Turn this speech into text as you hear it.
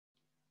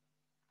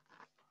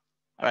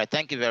All right,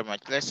 thank you very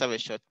much. Let's have a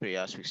short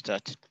prayer as we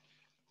start.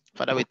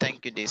 Father, we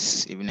thank you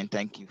this evening.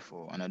 Thank you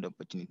for another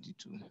opportunity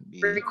to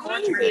be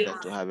together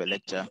to have a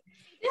lecture.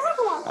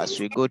 As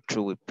we go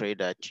through, we pray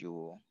that you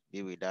will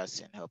be with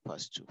us and help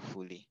us to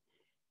fully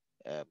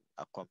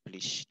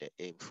accomplish the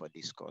aim for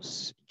this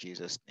course. In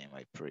Jesus' name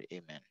I pray.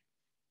 Amen.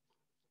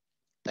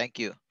 Thank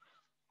you.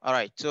 All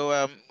right,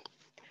 so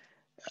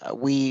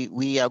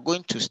we are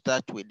going to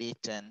start with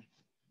it, and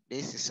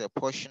this is a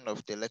portion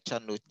of the lecture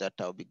note that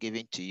I'll be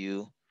giving to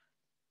you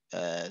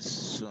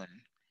soon.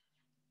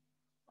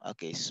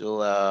 Okay,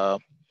 so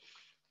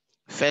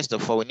first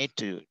of all, we need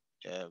to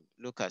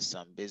look at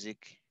some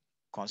basic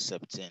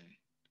concepts in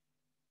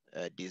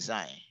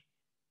design.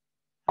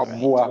 Right.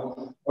 And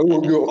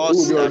the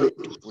course that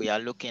we are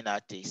looking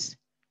at is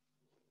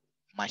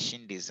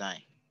machine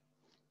design.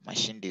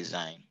 Machine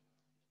design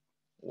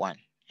 1.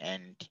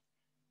 And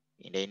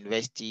in the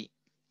university,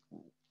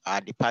 our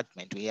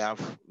department, we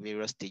have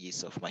various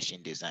stages of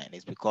machine design.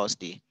 It's because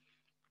the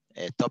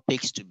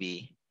topics to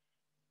be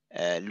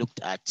looked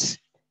at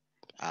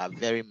are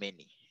very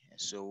many. And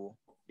so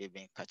they've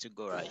been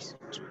categorized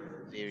into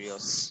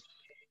various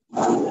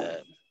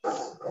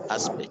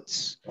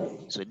aspects.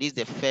 So this is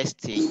the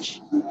first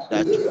stage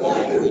that we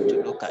are going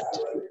to look at.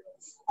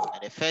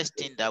 And the first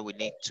thing that we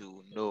need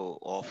to know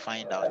or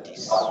find out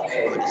is what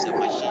is a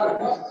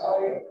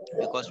machine,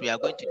 because we are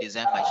going to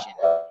design machine,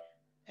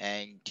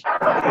 and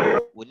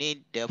we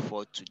need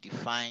therefore to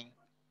define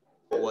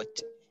what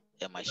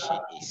a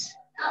machine is.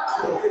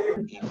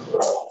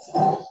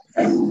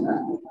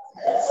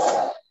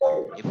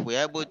 If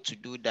we're able to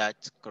do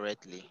that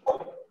correctly,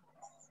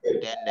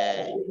 then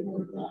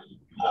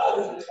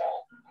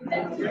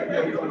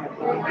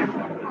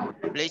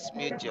please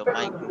mute your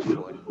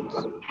microphone.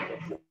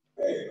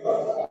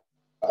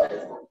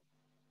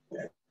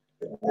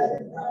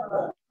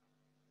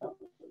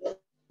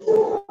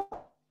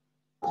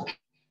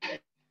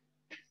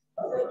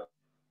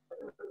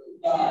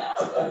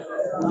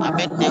 I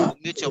bet they will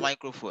mute your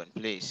microphone,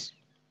 please.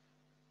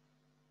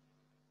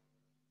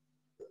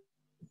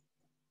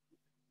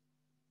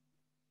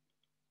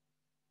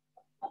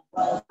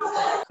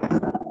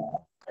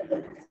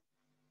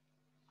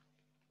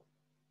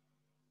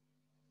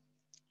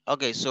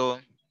 Okay, so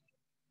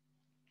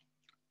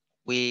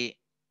we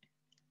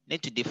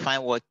need to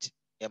define what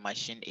a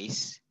machine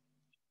is.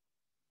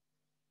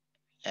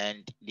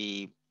 And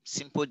the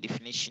simple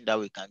definition that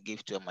we can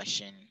give to a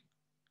machine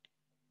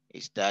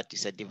is that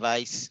it's a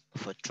device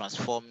for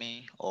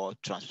transforming or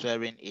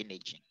transferring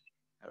energy.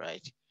 All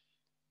right.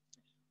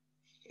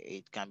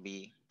 It can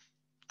be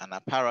an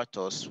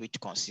apparatus which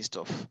consists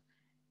of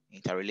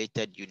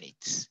interrelated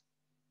units,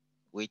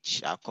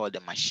 which are called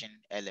the machine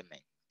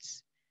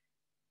elements.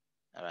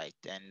 All right.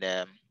 And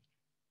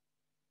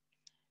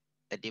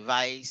a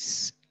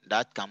device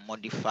that can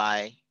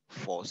modify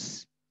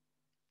force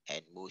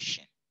and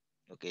motion.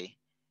 Okay.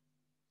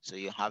 So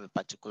you have a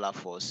particular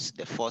force.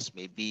 The force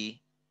may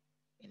be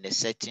in a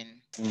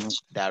certain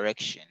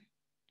direction,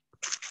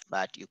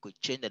 but you could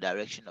change the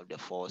direction of the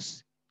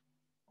force,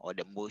 or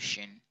the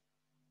motion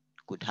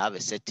could have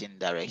a certain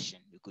direction.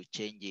 You could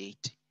change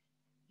it.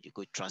 You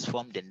could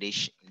transform the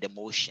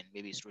motion.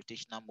 Maybe it's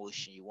rotational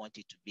motion. You want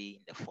it to be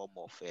in the form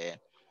of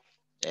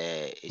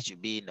it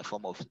should be in the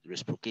form of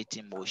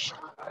reciprocating motion.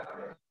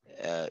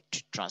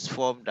 To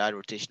transform that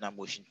rotational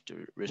motion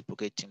to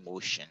reciprocating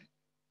motion,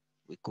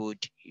 we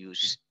could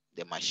use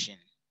the machine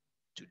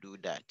to do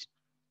that.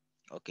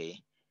 Okay.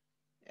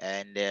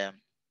 And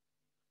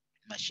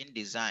machine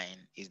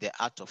design is the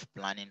art of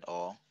planning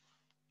or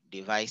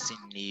devising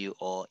new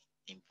or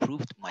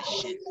improved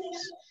machines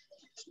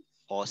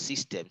or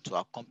system to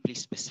accomplish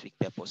specific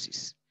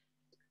purposes.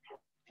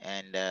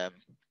 And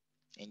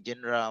in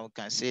general, we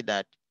can say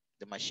that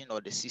the machine or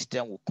the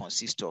system will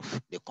consist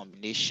of the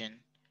combination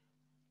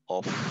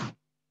of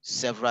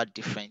several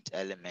different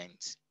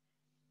elements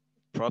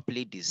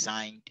properly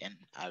designed and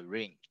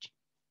arranged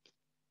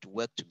to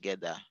work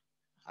together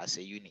as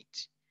a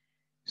unit.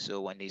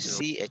 So when you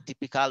see a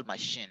typical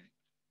machine,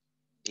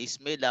 it's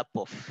made up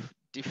of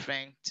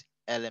different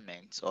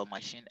elements or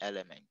machine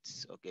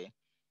elements, okay?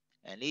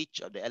 And each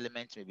of the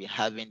elements may be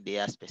having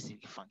their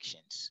specific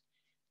functions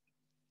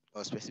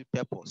or specific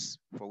purpose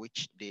for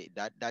which they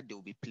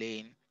will be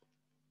playing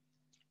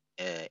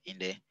in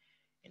the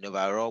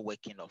overall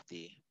working of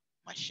the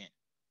machine.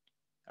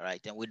 All right,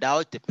 and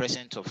without the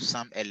presence of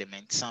some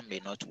elements, some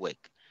may not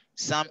work.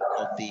 Some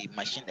of the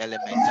machine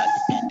elements are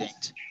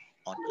dependent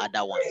on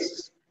other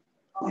ones.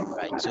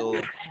 Right,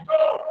 so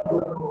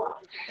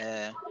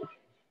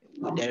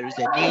there is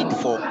a need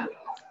for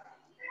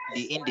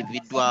the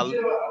individual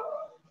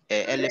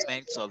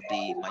elements of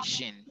the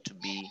machine to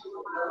be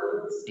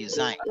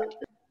designed.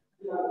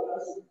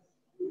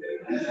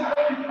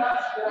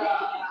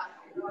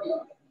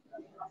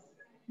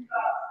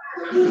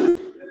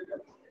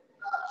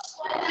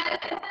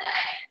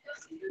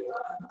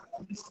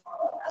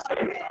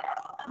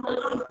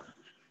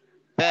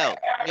 Bell,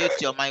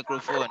 mute your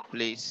microphone,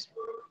 please.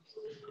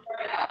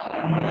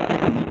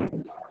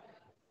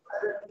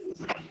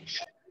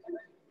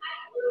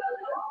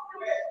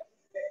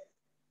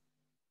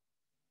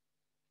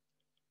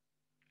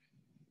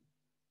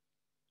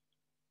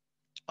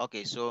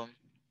 Okay, so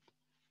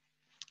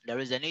there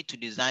is a need to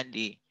design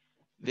the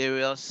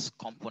various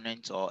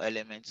components or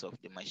elements of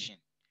the machine.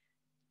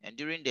 And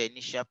during the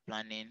initial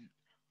planning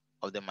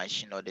of the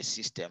machine or the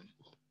system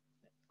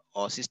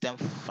or system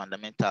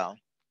fundamental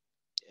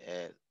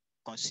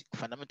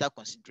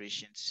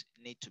considerations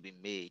need to be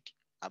made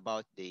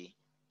about the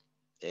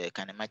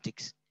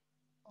kinematics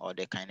or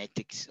the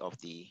kinetics of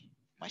the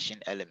machine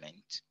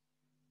element.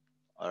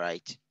 All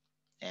right.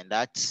 And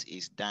that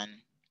is done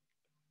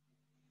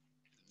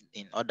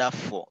in order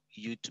for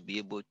you to be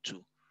able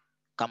to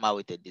come out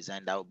with a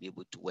design that will be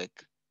able to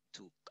work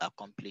to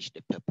accomplish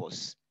the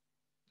purpose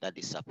that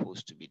is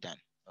supposed to be done.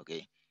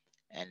 Okay.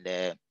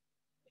 And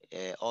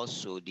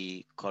also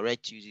the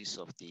correct uses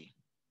of the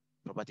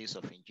properties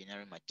of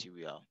engineering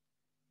material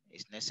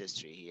is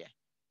necessary here,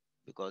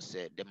 because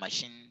the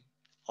machine,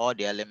 all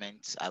the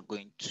elements are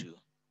going to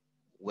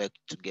work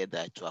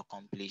together to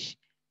accomplish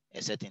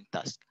a certain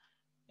task.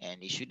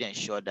 And it should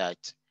ensure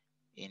that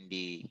in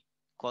the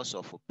course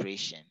of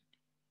operation,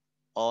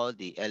 all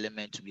the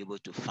elements will be able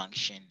to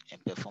function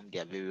and perform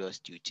their various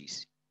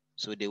duties.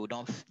 So they will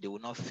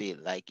not fail.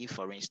 Like if,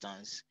 for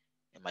instance,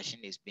 a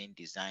machine is being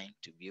designed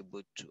to be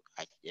able to,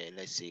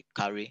 let's say,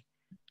 carry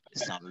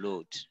some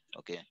load,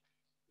 okay,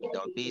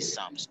 there will be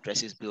some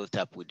stresses built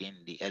up within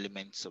the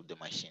elements of the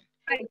machine.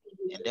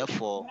 And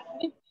therefore,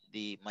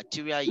 the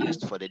material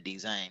used for the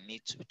design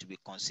needs to be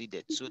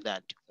considered so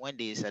that when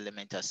these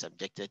elements are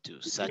subjected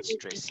to such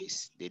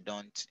stresses, they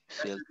don't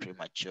fail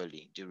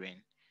prematurely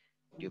during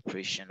the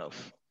operation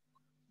of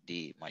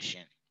the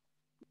machine.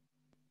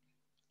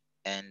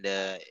 And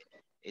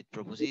it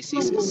proposes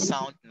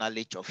sound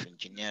knowledge of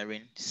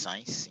engineering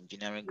science,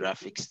 engineering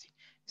graphics,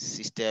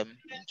 system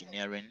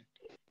engineering,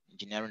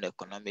 engineering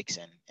economics,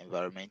 and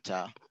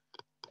environmental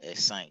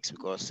science,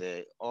 because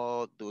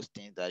all those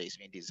things that is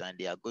being designed,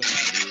 they are going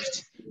to be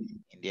used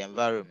in the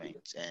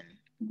environment, and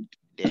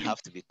there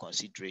have to be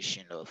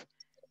consideration of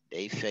the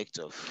effect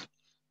of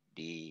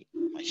the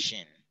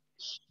machine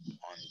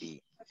on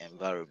the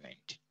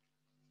environment.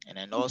 And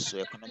then also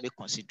economic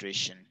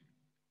consideration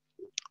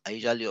are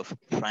usually of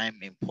prime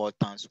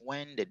importance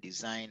when the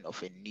design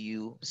of a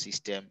new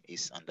system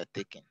is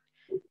undertaken.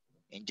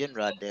 In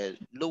general, the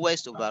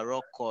lowest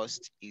overall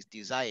cost is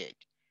desired,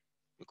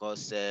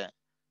 because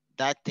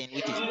that thing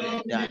which is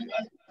being done,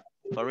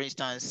 for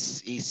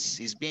instance,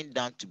 is being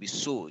done to be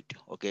sold,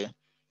 okay?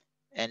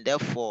 And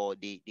therefore,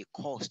 the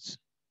cost,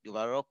 the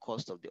overall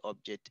cost of the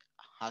object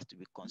has to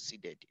be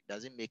considered. It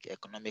doesn't make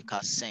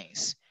economical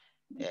sense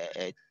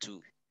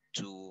to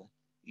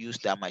use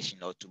that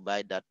machine or to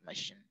buy that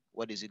machine.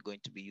 What is it going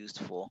to be used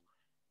for?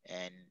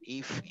 And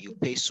if you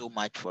pay so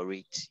much for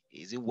it,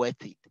 is it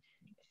worth it?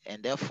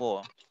 And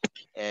therefore,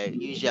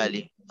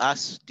 usually,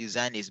 as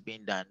design is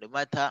being done, no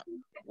matter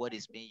what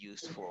is being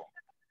used for,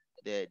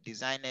 the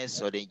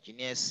designers or the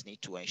engineers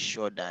need to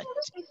ensure that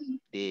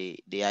they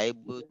are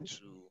able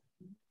to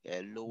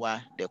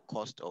lower the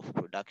cost of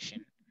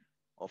production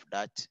of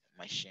that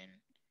machine,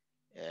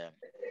 um,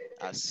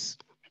 as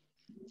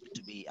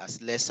to be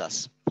as less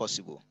as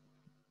possible.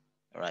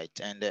 Right.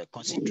 And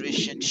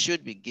consideration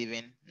should be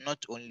given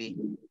not only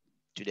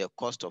to the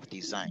cost of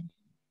design,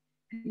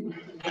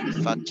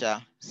 manufacture,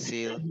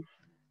 sale,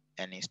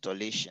 and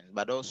installation,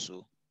 but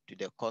also to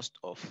the cost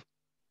of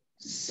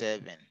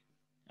serving.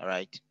 All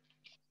right.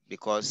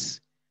 Because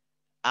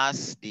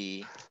as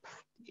it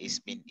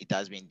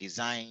has been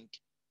designed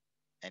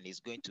and is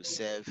going to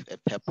serve a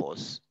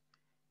purpose,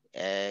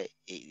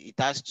 it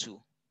has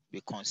to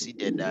be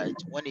considered that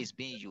when it's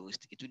being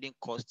used, it wouldn't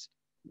cost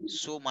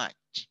so much.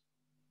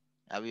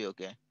 Are we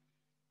okay?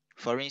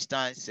 For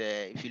instance,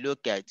 if you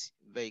look at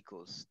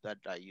vehicles that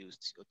are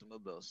used,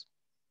 automobiles,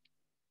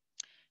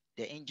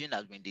 the engine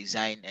has been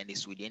designed and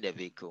is within the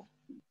vehicle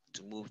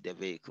to move the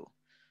vehicle.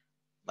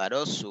 But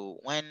also,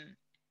 when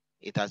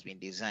it has been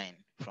designed,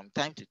 from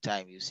time to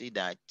time, you see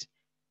that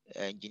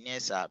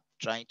engineers are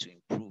trying to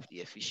improve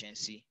the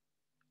efficiency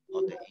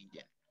of the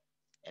engine.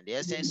 And the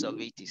essence of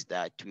it is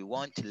that we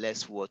want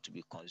less fuel to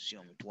be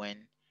consumed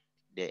when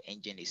the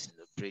engine is in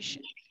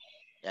operation.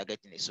 You are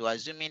getting it. So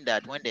assuming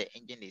that when the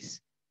engine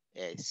is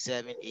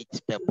serving its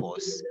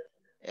purpose,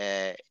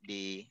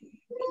 the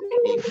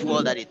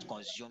fuel that it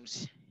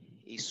consumes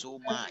is so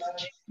much.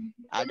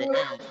 At the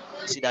end,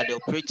 you see that the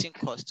operating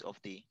cost of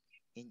the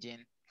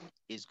engine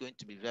is going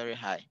to be very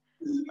high.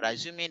 But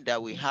assuming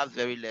that we have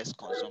very less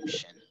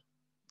consumption,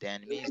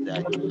 then it means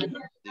that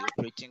the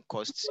operating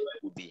costs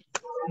will be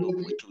low,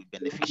 which will be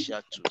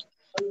beneficial to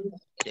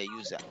the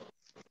user.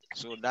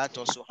 So that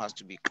also has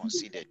to be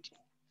considered.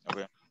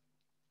 Okay.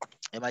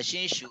 A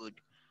machine should,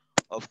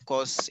 of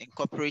course,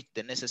 incorporate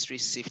the necessary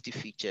safety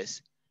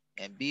features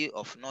and be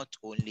of not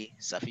only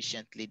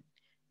sufficiently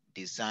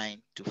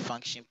designed to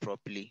function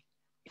properly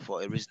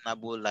for a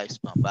reasonable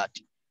lifespan, but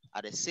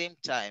at the same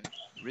time,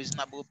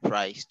 reasonable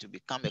price to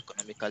become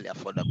economically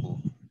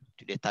affordable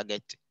to the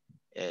target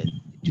uh,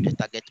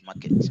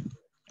 market.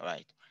 All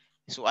right.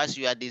 So as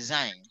you are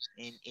designing,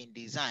 in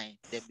design,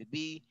 there may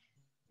be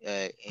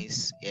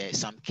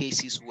some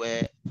cases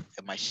where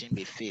a machine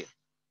may fail.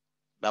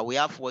 But we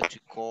have what we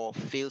call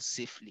fail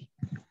safely,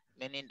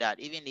 meaning that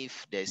even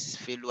if there's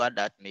failure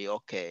that may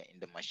occur in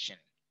the machine,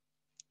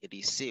 it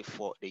is safe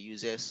for the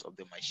users of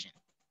the machine,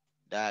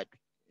 that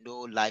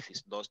no life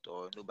is lost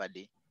or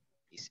nobody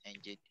is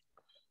injured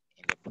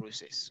in the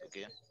process.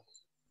 Okay,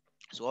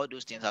 so all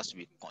those things has to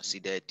be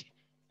considered,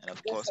 and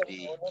of course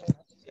the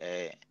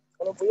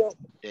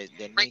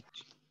need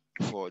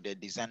for the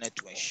designer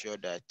to ensure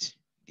that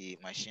the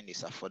machine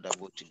is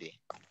affordable to the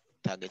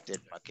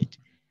targeted market.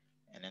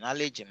 And a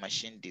knowledge in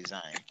machine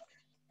design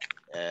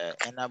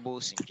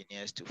enables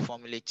engineers to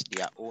formulate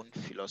their own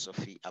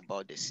philosophy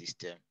about the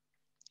system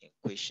in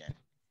question,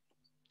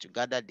 to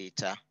gather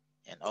data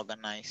and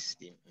organize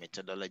the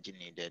methodology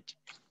needed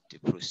to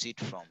proceed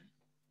from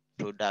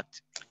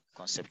product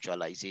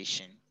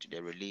conceptualization to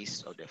the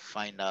release of the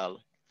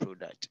final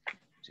product.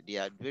 So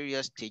there are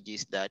various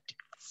stages that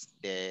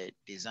the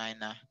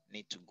designer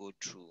need to go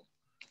through,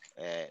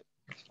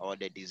 or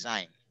the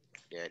design,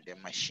 the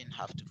machine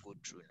have to go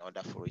through in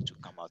order for it to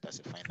come out as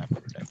a final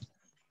product.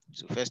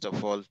 So first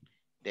of all,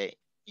 the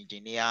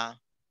engineer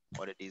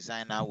or the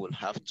designer will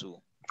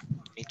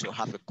need to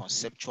have a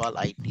conceptual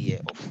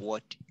idea of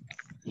what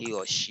he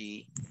or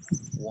she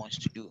wants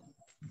to do.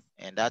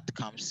 And that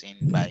comes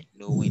in by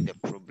knowing the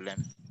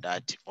problem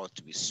that ought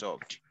to be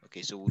solved.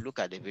 Okay, so we'll look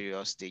at the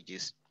various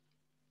stages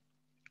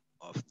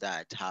of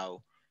that,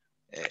 how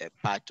a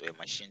part or a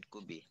machine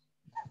could be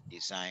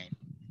designed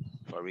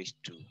for it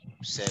to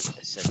serve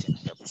a certain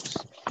purpose.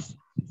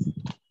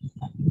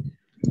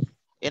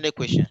 Any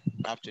question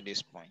up to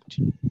this point?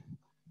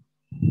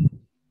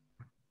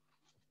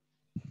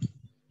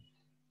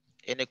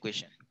 Any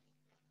question?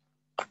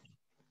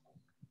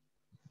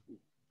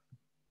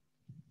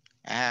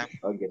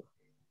 Okay.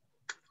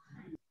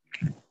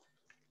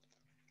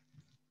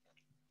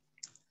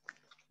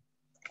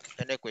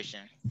 Any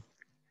question?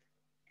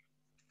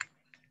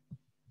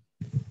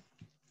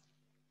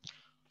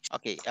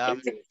 Okay.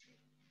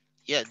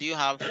 Yeah. Do you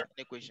have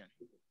any question?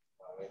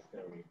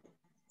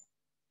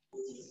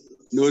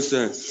 No,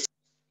 sir.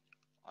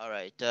 All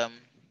right.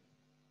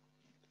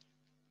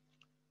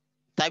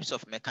 Types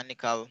of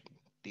mechanical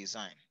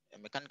design. A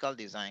mechanical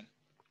design,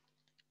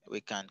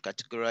 we can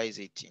categorize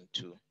it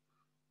into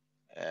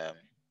um,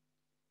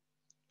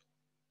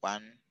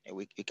 one.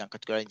 We can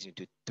categorize it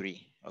into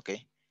three.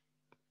 Okay.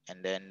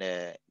 And then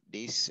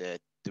these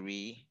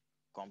three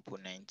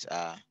components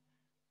are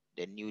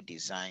the new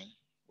design.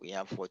 We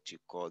have what you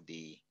call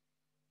the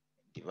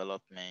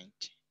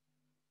development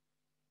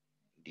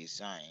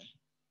design.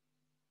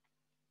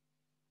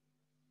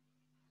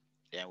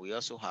 Then we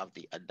also have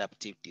the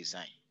adaptive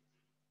design.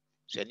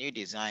 So a new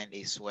design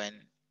is when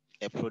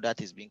a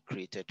product is being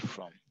created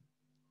from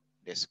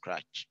the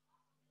scratch.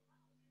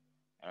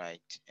 All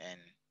right. And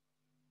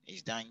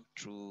it's done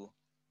through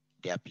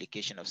the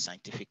application of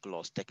scientific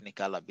laws,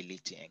 technical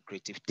ability, and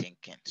creative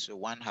thinking. So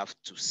one have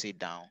to sit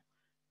down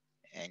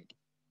and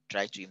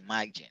try to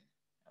imagine,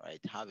 right,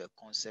 have a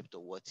concept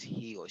of what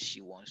he or she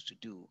wants to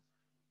do,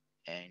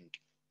 and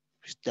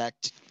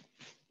start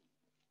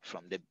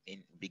from the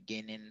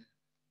beginning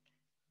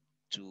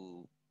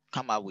to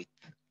come up with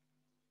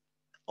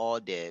all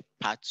the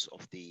parts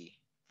of the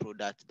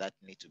product that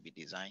need to be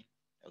designed.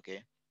 Okay,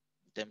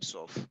 in terms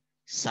of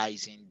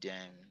sizing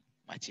them,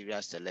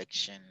 material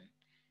selection,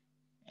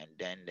 and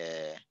then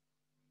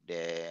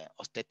the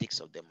aesthetics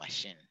of the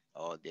machine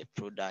or the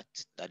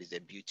product, that is the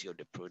beauty of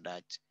the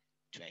product,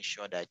 to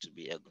ensure that it will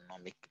be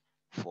ergonomic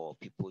for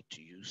people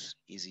to use,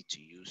 easy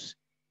to use,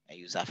 and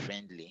user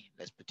friendly.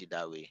 Let's put it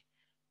that way.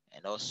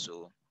 And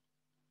also,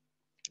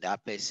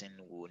 that person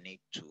will need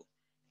to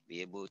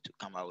be able to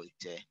come out with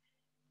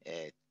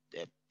a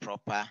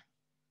proper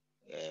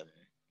um,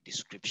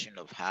 description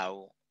of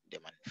how the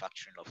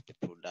manufacturing of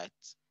the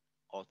product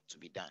ought to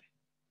be done.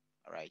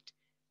 All right.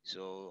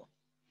 So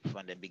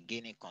from the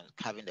beginning,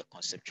 having the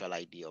conceptual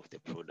idea of the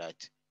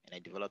product and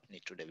then developing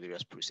it through the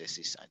various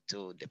processes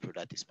until the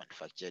product is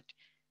manufactured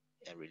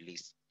and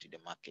released to the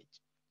market.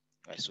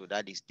 Right. So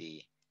that is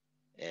the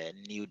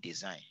new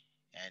design,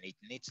 and it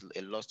needs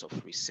a lot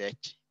of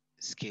research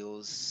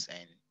skills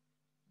and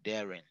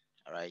daring.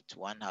 All right.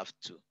 One have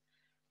to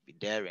be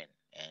daring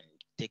and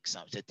take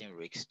some certain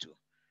risks to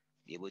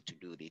be able to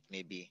do it.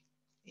 Maybe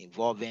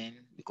involving,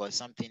 because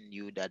something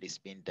new that is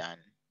being done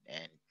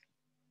and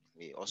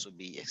may also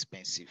be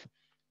expensive.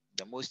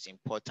 The most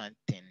important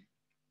thing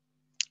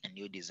in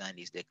new design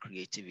is the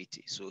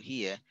creativity. So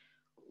here,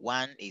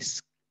 one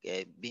is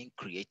being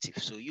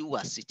creative. So you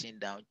are sitting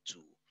down to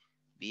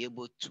be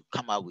able to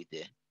come up with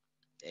the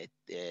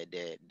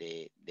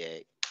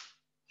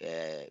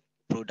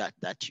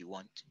product that you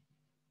want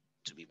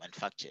to be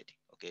manufactured.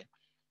 Okay,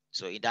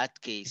 so in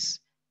that case,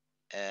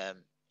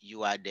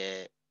 you are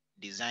the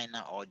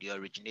designer or the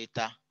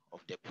originator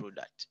of the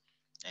product.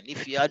 And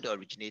if you are the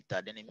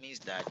originator, then it means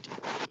that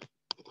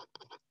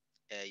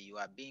you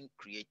are being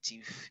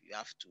creative. You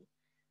have to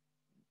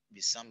be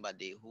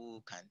somebody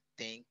who can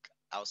think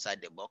outside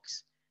the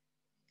box,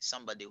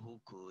 somebody who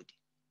could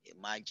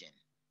imagine.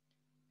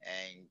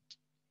 And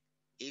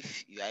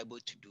if you are able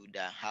to do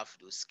that, have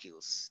those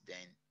skills,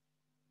 then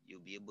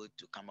you'll be able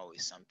to come up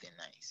with something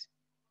nice.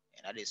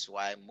 And that is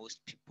why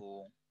most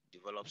people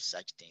develop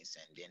such things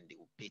and then they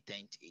will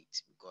patent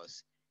it,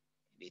 because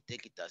they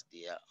take it as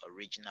their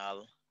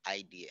original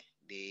idea.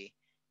 They,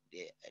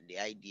 the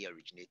idea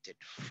originated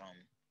from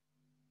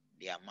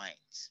their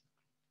minds.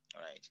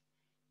 All right.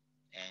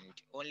 And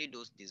only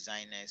those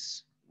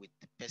designers with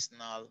the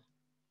personal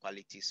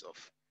qualities of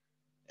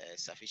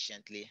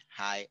sufficiently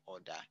high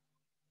order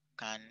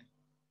can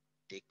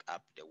take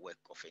up the work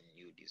of a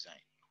new design.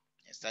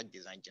 And such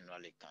design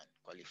generally can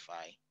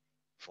qualify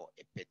for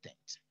a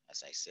patent,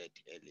 as I said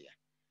earlier.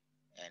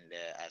 And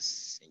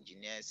as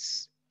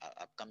engineers,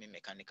 upcoming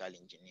mechanical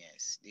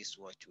engineers, this is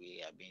what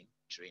we are being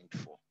trained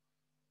for,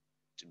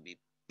 to be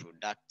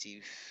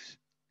productive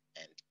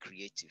and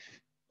creative.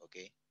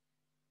 Okay,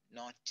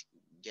 not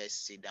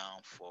just sit down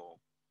for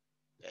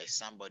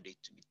somebody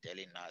to be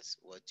telling us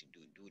what to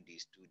do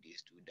this, do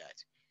this, do that,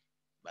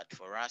 but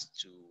for us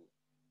to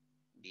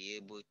be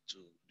able to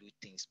do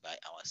things by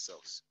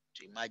ourselves,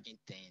 to imagine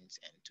things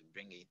and to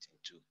bring it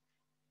into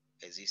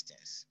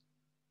existence.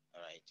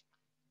 All right.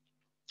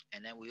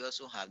 And then we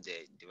also have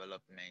the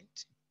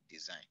development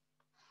design.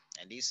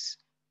 And this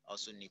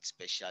also needs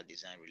special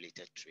design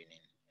related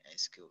training and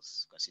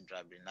skills,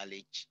 considerable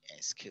knowledge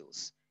and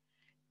skills,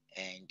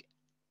 and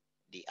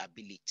the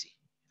ability.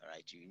 All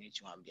right, you need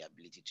to have the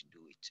ability to do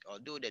it.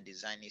 Although the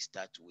design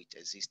starts with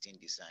existing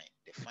design,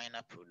 the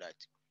final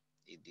product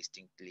is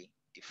distinctly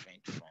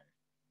different from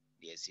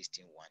the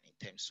existing one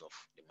in terms of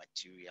the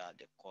material,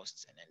 the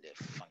costs, and then the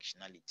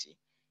functionality,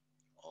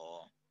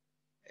 or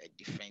a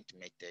different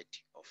method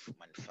of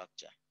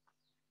manufacture.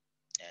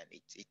 And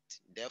it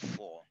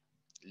therefore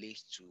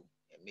leads to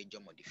a major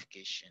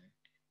modification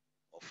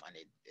of an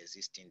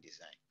existing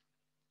design.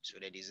 So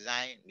the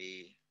design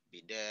may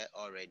be there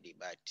already,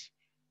 but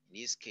in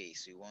this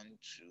case, we want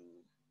to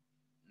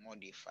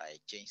modify,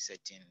 change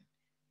certain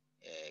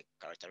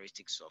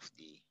characteristics of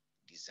the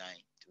design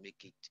to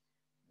make it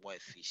more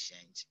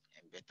efficient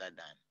and better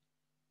than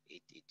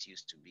it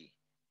used to be.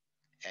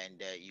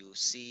 And you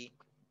see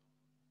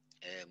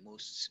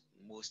most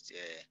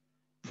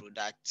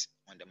products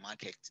on the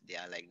market, they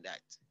are like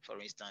that. For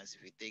instance,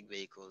 if you take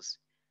vehicles,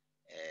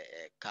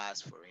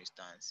 cars, for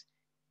instance,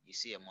 you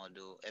see a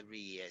model every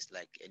year. It's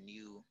like a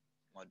new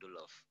model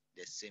of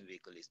the same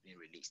vehicle is being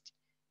released.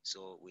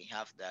 So we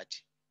have that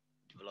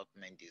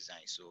development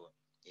design. So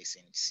it's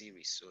in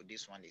series. So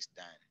this one is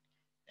done.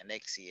 The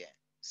next year,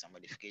 some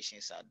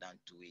modifications are done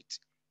to it,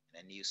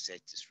 and a new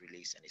set is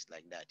released, and it's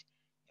like that.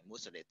 And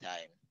most of the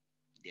time,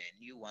 the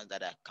new ones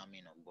that are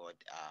coming on board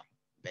are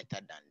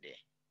better than the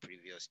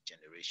previous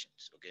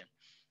generations. Okay.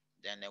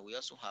 Then we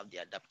also have the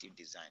adaptive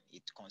design.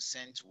 It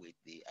concerns with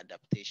the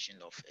adaptation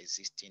of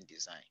existing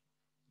design.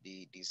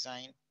 The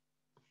design,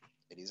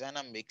 the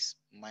designer makes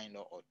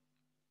minor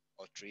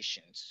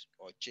alterations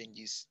or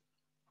changes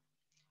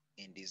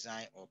in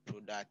design or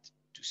product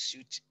to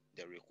suit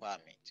the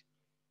requirement.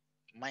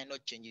 Minor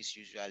changes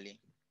usually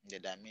in the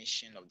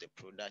dimension of the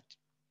product.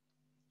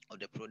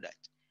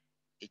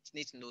 It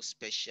needs no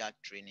special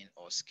training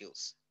or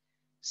skills.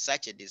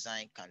 Such a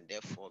design can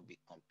therefore be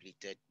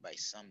completed by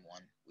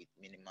someone with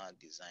minimal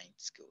design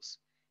skills.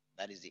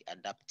 That is the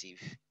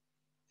adaptive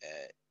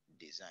uh,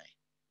 design.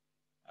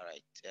 All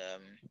right.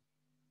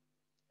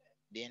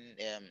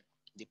 Then,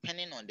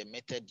 depending on the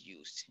method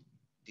used,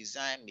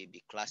 design may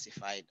be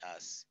classified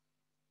as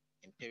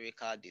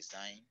empirical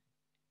design,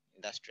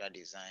 industrial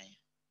design,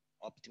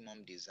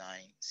 optimum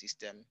design,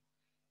 system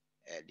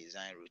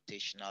design,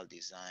 rotational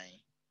design,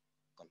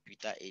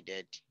 computer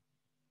aided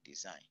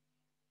design.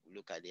 We'll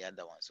look at the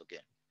other ones.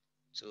 Okay.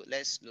 So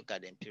let's look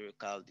at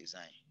empirical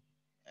design.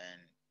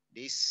 And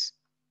this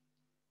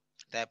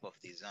type of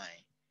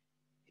design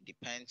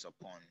depends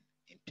upon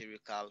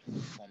empirical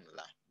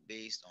formula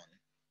based on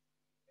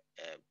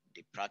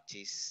the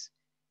practice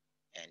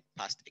and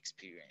past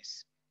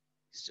experience.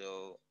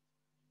 So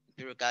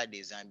empirical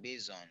design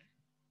based on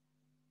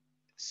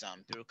some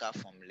empirical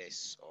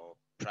formulas or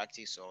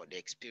practice or the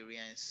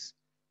experience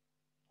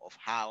of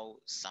how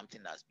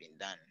something has been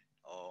done,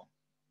 or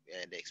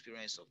the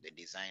experience of the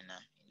designer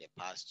in the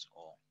past,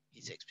 or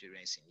his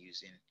experience in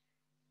using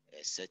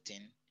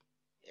certain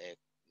uh,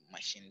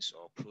 machines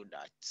or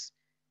products.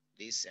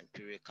 This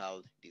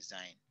empirical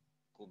design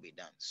could be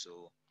done.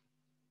 So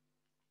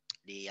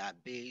they are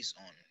based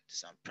on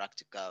some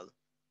practical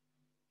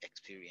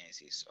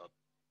experiences, or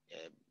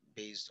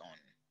based on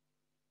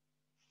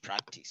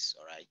practice.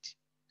 All right.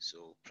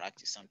 So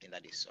practice something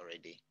that is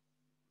already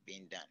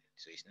being done.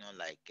 So it's not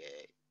like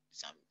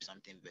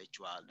something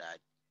virtual that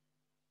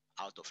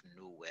out of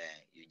nowhere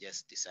you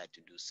just decide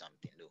to do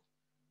something. No,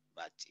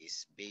 but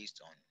it's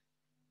based on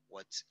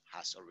what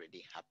has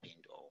already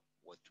happened, or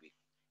what we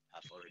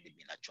have already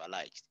been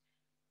actualized.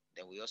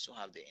 Then we also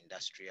have the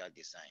industrial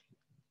design.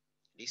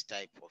 This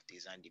type of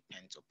design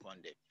depends upon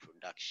the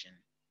production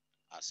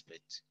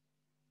aspect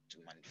to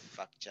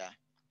manufacture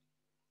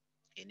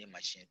any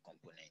machine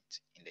component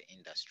in the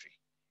industry.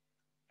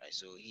 Right.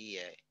 So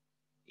here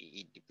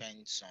it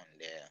depends on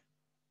the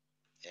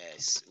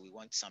we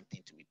want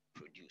something to be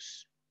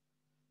produced.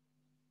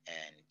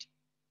 and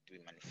to be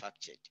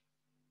manufactured.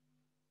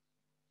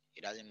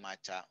 It doesn't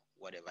matter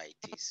whatever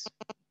it is,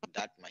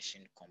 that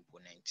machine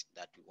component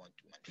that we want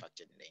to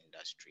manufacture in the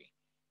industry.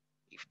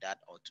 If that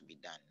ought to be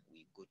done,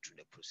 we go through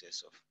the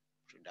process of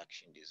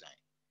production design.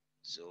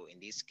 So in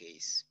this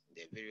case,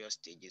 the various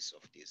stages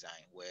of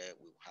design where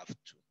we have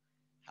to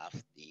have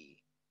the,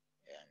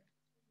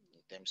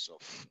 in terms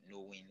of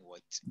knowing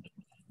what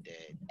the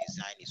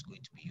design is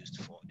going to be used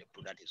for, the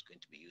product is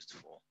going to be used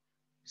for,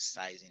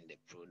 sizing the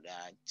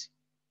product,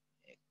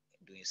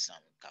 doing some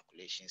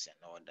calculations and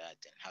all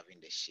that, and having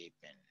the shape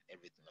and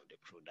everything of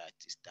the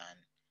product is done,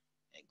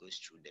 and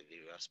goes through the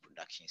various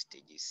production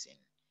stages,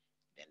 and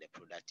then the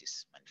product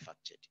is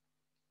manufactured.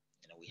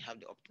 We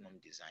have the optimum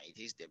design. It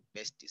is the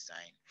best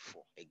design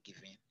for a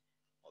given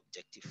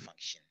objective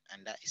function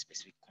under a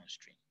specific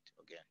constraint.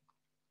 Okay,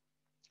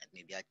 and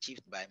may be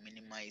achieved by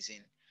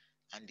minimizing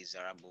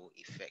undesirable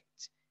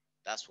effects.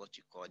 That's what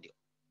you call the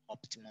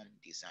optimum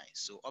design.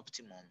 So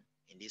optimum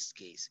in this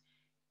case,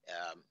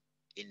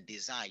 in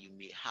design, you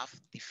may have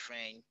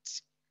different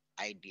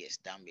ideas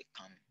that may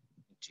come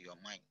into your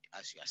mind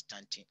as you are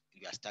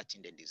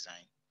starting the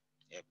design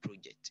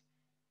project.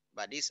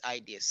 But these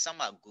ideas,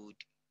 some are good,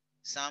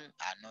 some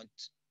are not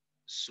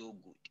so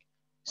good.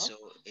 So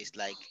it's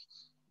like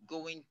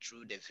going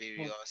through the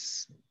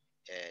various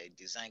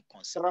design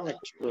concepts that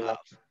you have,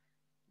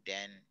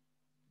 then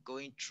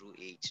going through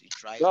it to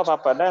try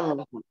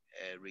to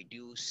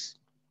reduce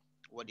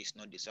what is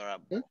not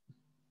desirable,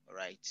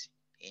 right,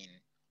 in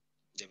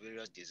the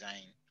various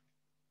design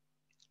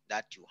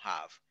that you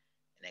have,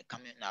 and then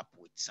coming up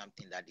with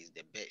something that is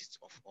the best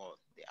of all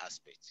the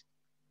aspects.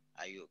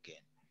 Are you okay?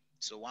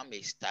 So one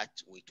may start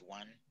with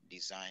one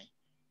design,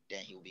 then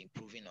he will be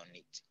improving on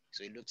it.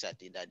 So he looks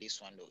at it that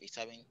this one, though, it's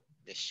having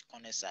the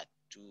corners are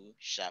too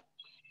sharp.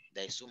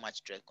 There is so much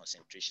stress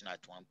concentration at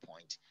one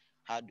point.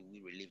 How do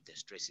we relieve the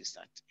stresses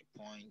at a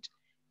point?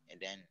 And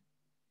then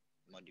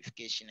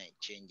modification and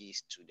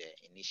changes to the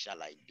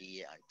initial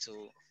idea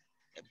until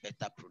a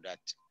better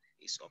product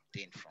is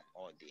obtained from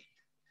all the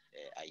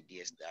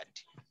ideas that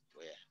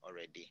were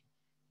already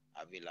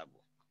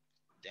available.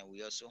 Then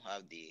we also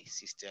have the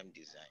system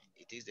design.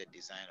 It is the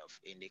design of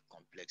any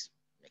complex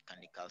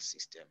mechanical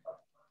system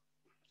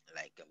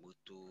like a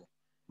motor,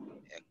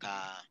 a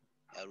car,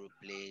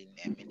 aeroplane,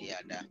 and many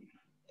other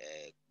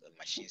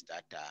machines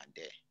that are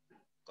there.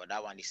 Because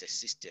that one is a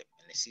system,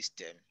 and a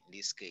system in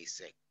this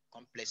case a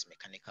complex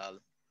mechanical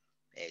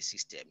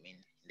system in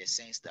the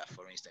sense that,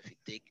 for instance, if you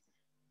take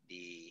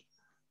the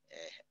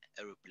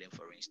aeroplane,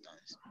 for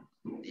instance,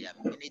 there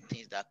are many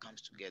things that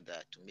comes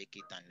together to make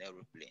it an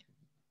aeroplane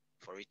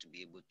for it to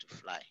be able to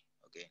fly.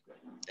 Okay,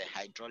 the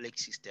hydraulic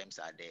systems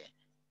are there.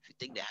 If you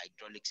take the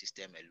hydraulic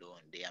system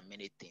alone, there are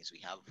many things. We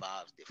have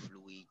valves, the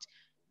fluid,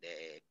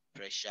 the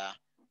pressure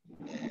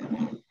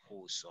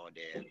hose or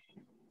the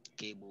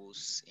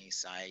cables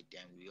inside,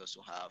 and we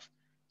also have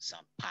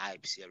some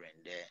pipes here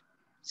and there,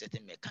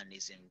 certain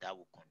mechanism that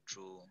will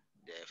control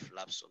the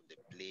flaps of the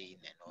plane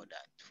and all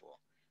that for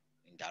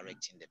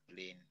directing the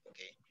plane.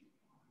 Okay,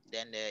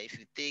 then if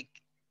you take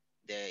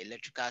the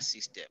electrical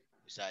system,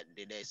 so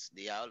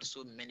there are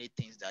also many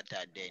things that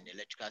are there in the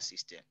electrical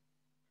system.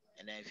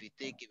 And then if you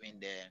take even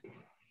the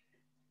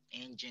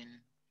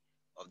engine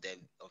of the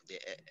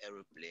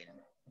aeroplane,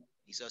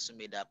 it's also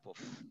made up of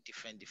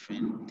different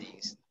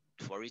things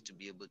for it to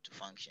be able to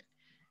function.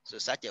 So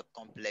such a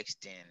complex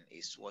thing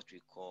is what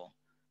we call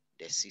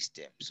the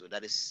system. So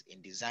that is,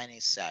 in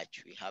designing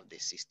such, we have the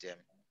system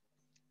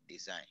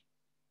design.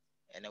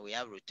 And then we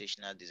have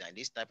rotational design.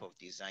 This type of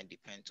design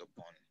depends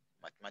upon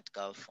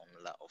mathematical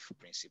formula of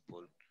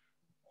principle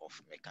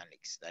of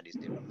mechanics. That is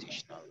the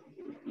rotational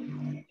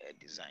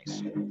design.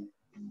 So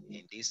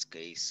in this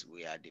case,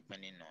 we are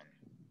depending on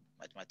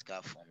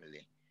mathematical formula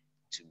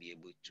to be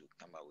able to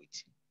come up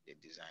with the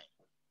design.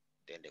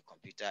 Then the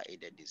computer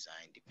aided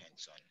design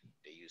depends on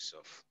the use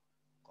of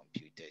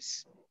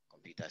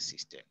computer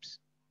systems.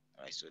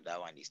 All right, so that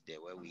one is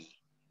there where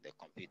the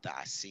computer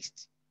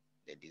assists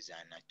the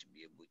designer to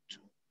be able to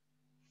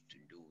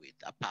do it.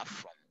 Apart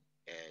from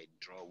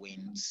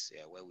drawings,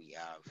 where we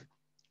have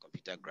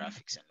computer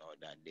graphics and all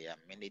that, there are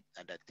many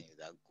other things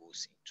that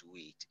goes into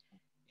it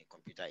in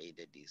computer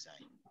aided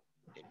design.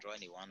 The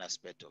drawing is one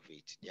aspect of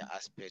it. There are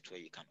aspects where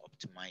you can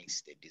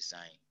optimize the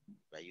design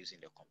by using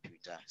the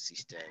computer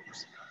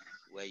systems,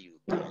 where you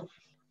can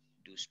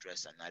do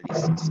stress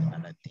analysis and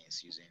other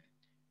things using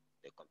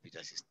the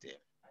computer system.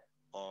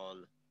 All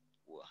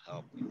will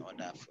help in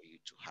order for you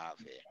to have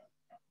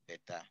a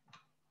better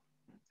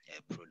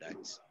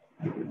product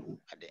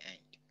at the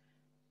end.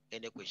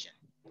 Any question?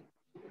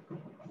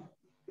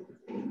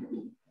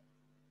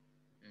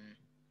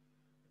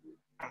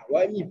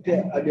 Why me pay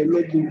at the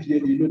login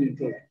here? You know the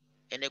talk.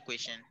 Any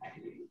question?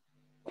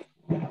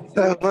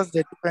 So what's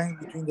the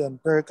difference between the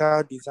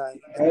empirical design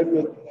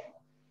and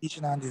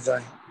rotational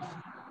design?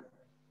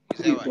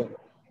 You say what?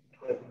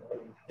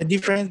 The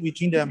difference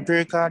between the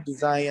empirical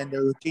design and the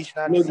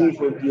rotational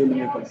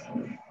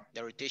design.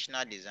 The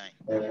rotational design.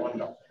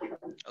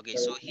 Okay,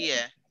 so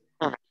here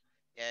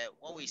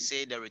When we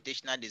say the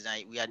rotational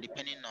design, we are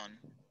depending on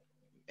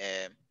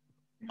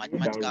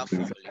mathematical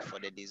formula for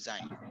the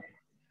design.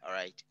 All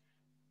right.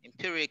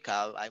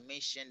 Empirical, I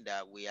mentioned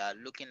that we are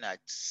looking at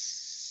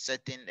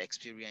certain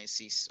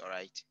experiences, all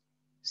right,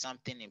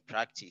 something in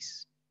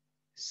practice,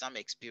 some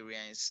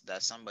experience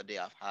that somebody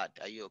have had.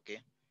 Are you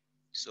okay?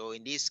 So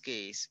in this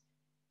case,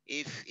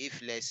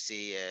 if let's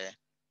say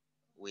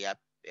we are,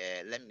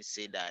 let me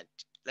say that,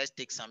 let's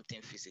take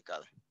something physical,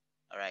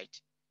 all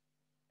right.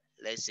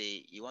 Let's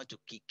say you want to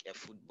kick a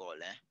football,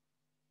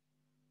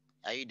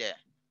 Are you there?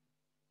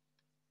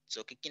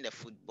 So kicking the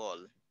football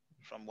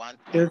from one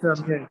Yes, point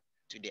I'm here.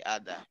 to the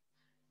other.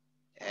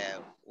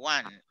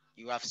 One,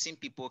 you have seen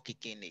people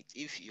kicking it.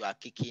 If you are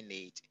kicking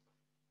it,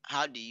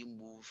 how do you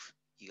move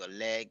your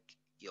leg,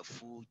 your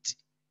foot,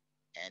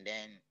 and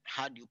then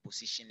how do you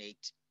position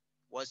it?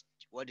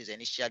 What is the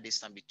initial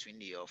distance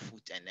between your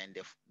foot and then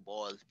the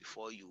ball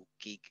before you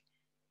kick,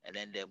 and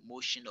then the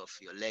motion of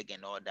your leg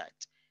and all that.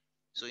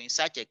 So in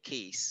such a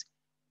case,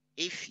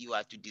 if you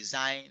are to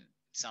design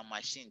some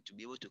machine to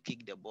be able to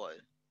kick the ball,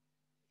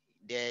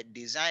 the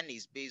design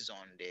is based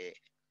on the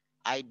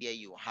idea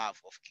you have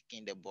of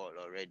kicking the ball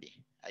already.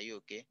 Are you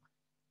okay?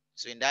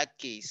 So in that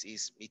case,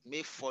 it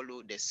may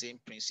follow the same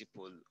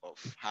principle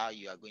of how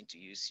you are going to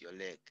use your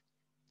leg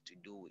to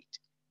do it.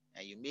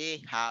 And you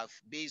may have,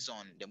 based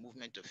on the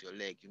movement of your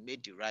leg, you may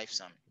derive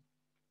some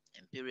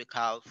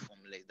empirical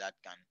formulas that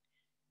can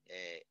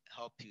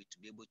help you to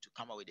be able to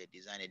come up with a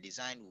design. A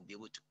design will be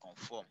able to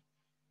conform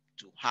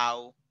to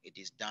how it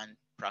is done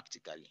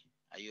practically.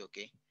 Are you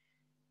okay?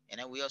 And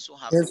then we also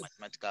have the Yes.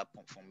 mathematical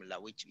formula,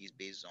 which is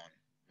based on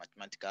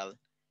mathematical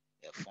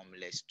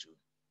formulas to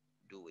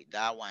do it.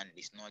 That one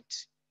is not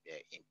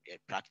a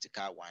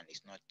practical one.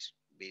 It's not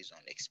based on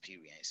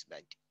experience,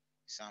 but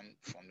some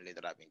formula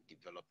that have been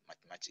developed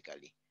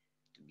mathematically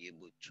to be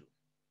able to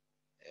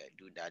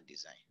do that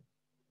design.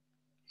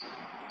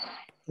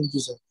 Thank you,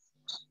 sir.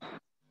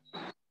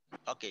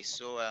 Okay,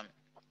 so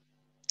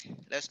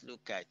let's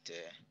look at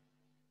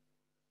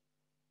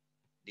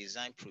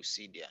design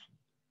procedure.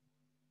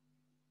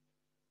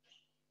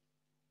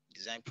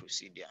 Design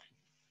procedure.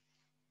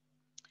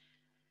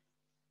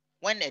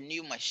 When a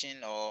new machine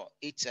or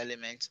its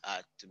elements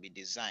are to be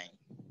designed,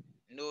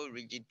 no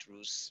rigid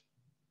rules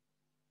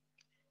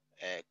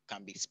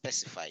can be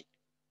specified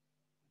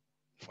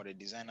for the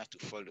designer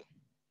to follow.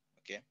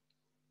 Okay,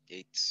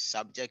 it's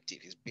subjective.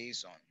 It's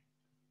based on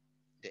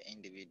the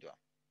individual.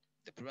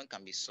 The problem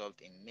can be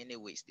solved in many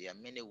ways. There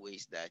are many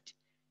ways that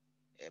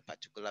a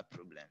particular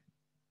problem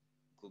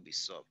could be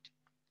solved.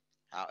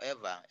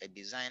 However, a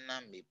designer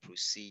may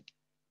proceed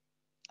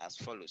as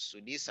follows. So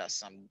these are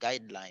some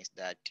guidelines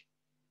that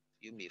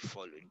you may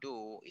follow,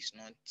 though it's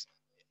not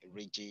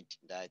rigid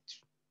that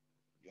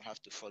you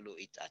have to follow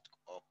it at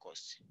all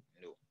costs.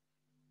 No.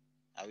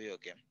 Are we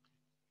okay?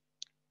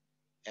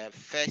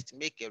 First,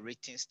 make a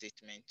written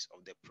statement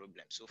of the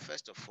problem. So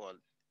first of all,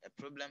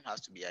 a problem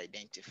has to be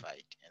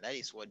identified, and that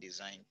is what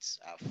designs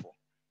are for.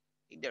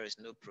 If there is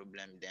no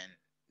problem, then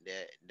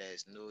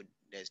there's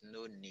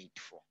no need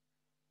for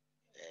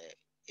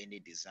any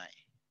design.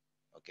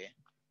 Okay,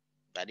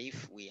 but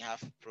if we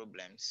have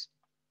problems,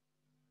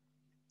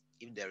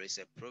 if there is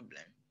a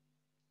problem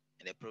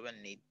and the problem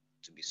needs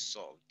to be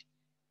solved,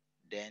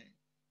 then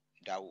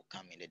that will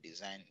come in. The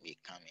design may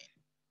come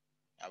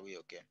in. Are we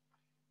okay?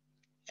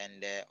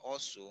 And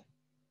also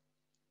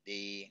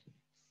the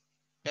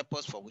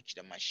purpose for which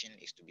the machine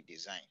is to be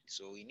designed.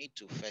 So we need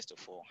to first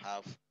of all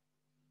have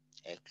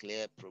a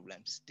clear problem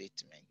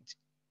statement,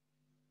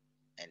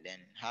 and then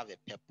have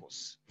a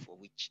purpose for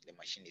which the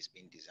machine is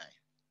being designed.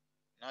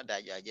 Not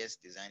that you are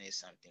just designing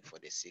something for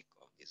the sake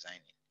of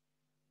designing.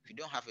 If you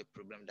don't have a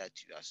problem that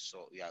you are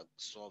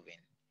solving,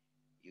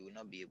 you will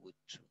not be able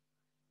to.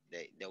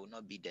 There will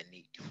not be the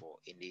need for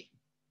any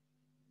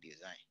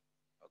design.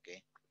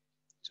 Okay,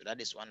 so that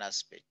is one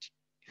aspect.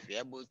 If you're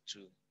able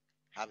to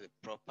have a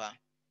proper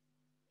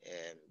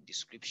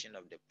description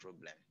of the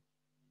problem,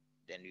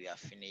 then you have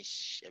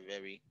finished a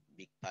very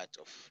big part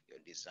of your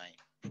design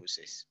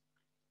process.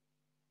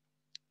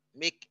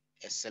 Make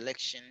a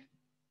selection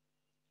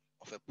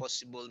of a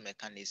possible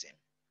mechanism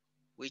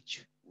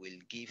which will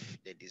give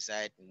the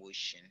desired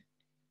motion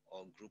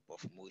or group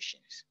of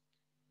motions.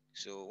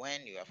 So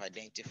when you have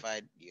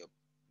identified your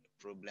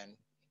problem,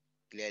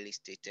 clearly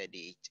stated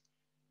it,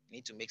 you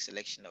need to make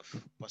selection of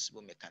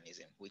possible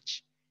mechanism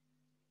which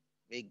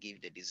may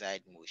give the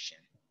desired motion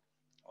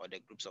or the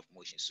groups of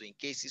motion. So in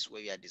cases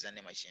where we are designing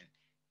a machine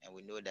and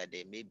we know that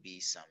there may be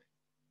some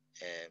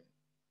um,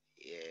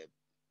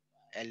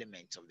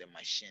 elements of the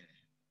machine,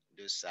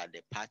 those are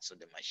the parts of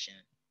the machine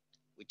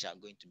which are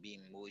going to be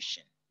in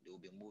motion, they will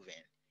be moving.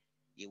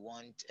 You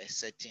want a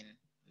certain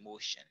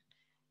motion.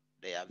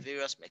 There are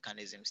various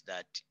mechanisms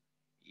that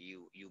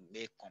you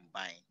may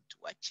combine to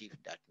achieve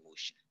that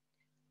motion.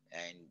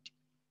 And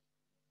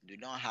do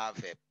not have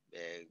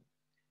a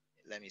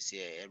let me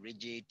say a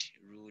rigid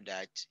rule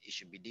that it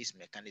should be this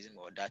mechanism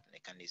or that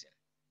mechanism.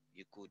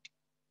 You could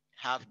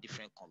have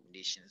different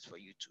combinations for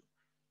you to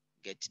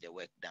get the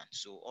work done.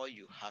 So all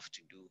you have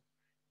to do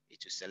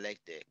to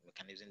select the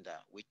mechanism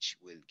that which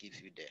will give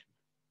you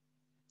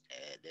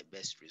the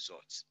best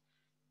results,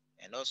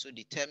 and also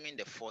determine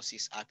the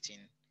forces acting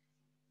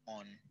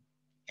on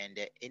and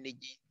the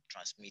energy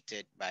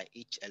transmitted by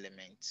each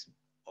element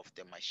of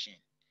the machine.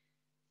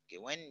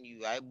 Okay, when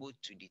you are able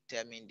to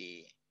determine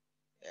the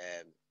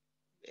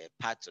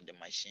parts of the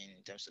machine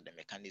in terms of the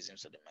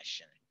mechanisms of the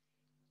machine,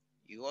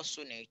 you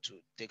also need to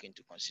take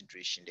into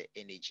consideration the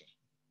energy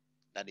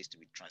that is to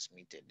be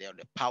transmitted, the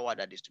power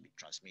that is to be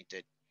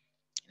transmitted,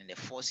 and the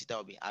forces that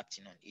will be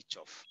acting on each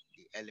of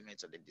the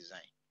elements of the design.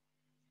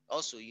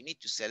 Also, you need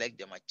to select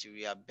the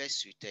material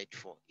best suited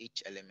for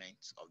each element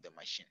of the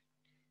machine.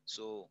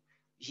 So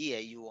here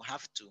you will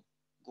have to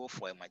go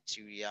for a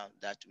material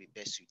that will be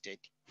best suited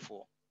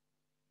for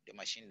the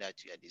machine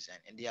that you are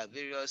designing. And there are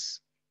various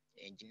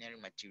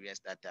engineering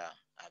materials that are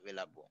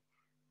available,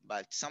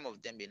 but some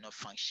of them may not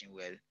function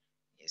well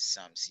in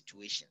some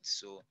situations.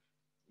 So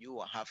you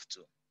will have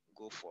to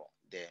go for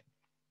the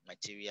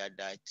material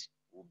that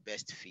will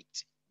best fit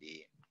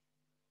the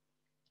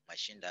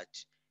machine that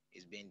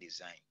is being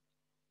designed.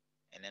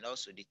 And then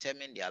also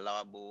determine the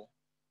allowable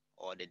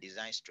or the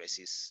design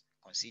stresses,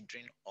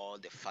 considering all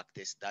the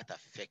factors that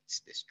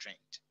affect the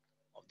strength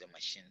of the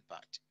machine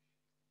part.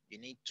 You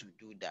need to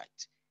do that.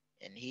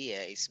 And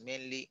here is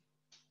mainly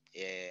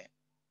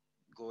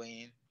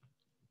going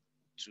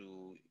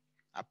to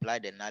apply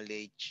the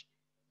knowledge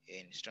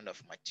in strength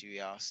of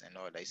materials and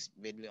all that is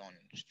mainly on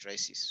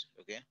stresses.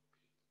 Okay,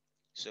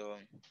 so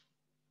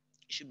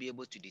you should be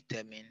able to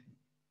determine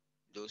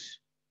those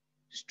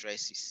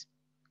stresses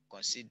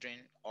considering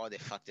all the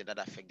factors that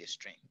affect the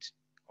strength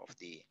of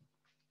the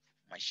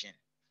machine.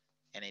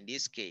 And in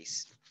this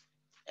case,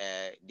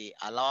 the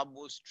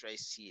allowable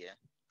stress here,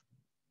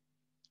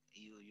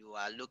 you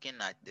are looking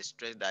at the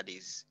stress that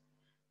is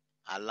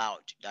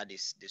allowed, that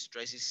is the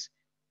stresses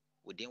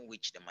within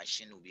which the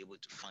machine will be able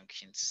to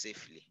function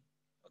safely.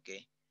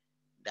 Okay,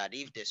 that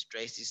if the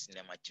stresses in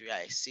the material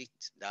exceed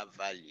that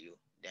value,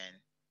 then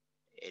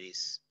it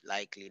is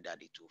likely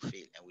that it will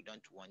fail, and we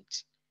don't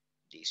want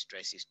the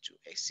stresses to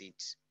exceed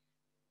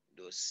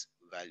those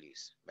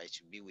values, but it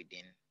should be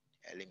within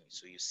a limit.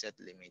 So you set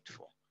limit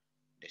for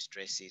the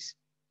stresses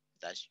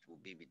that will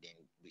be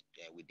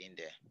within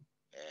the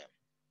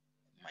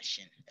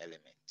machine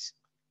elements.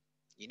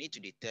 You need to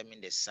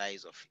determine the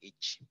size of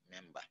each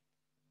member,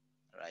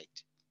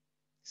 right?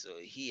 So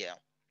here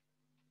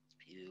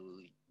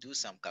you do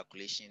some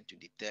calculation to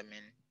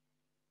determine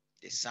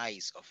the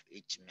size of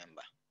each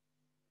member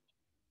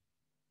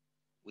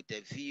with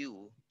a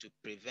view to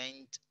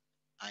prevent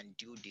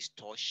undue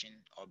distortion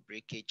or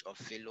breakage or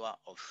failure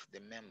of the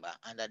member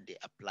under the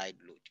applied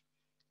load.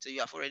 So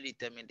you have already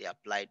determined the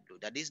applied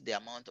load. That is the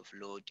amount of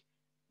load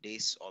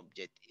this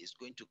object is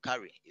going to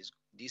carry, is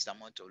this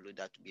amount of load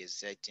that will be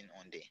exerting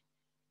on the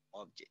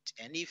object.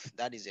 And if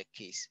that is the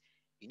case,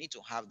 you need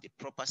to have the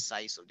proper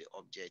size of the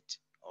object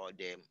or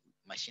the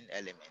machine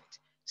element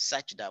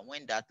such that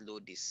when that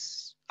load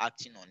is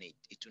acting on it,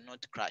 it will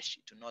not crash,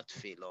 it will not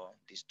fail or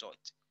distort.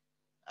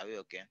 Are we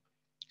okay?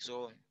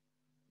 So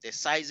the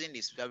sizing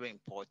is very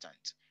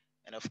important.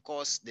 And of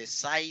course, the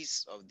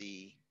size of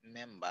the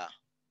member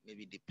will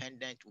be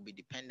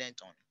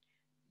dependent on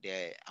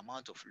the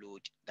amount of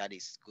load that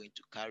is going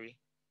to carry.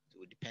 It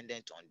will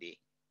dependent on the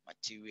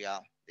material,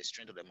 the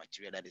strength of the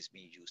material that is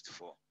being used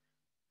for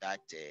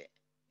that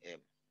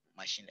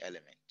machine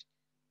element.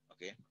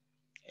 Okay,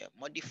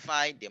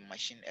 modify the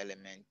machine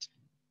element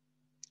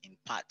in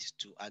part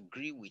to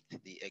agree with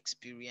the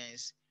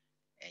experience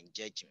and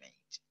judgment,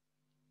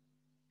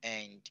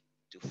 and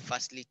to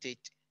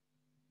facilitate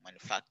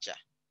manufacture.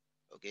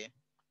 Okay,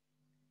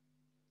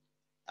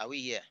 are we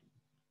here?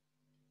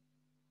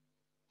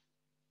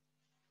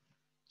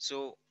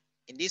 So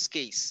in this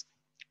case,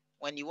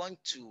 when you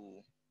want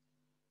to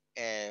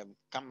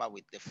come up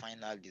with the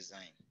final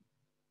design,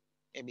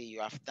 maybe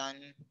you have done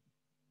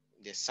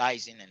the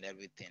sizing and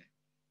everything,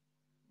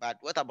 but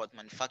what about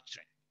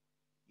manufacturing?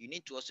 You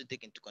need to also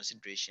take into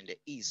consideration the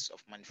ease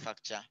of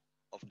manufacture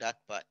of that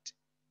part,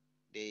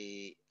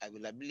 the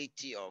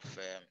availability of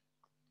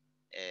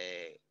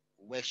a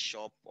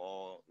workshop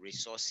or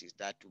resources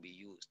that will be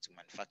used to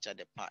manufacture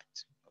the part.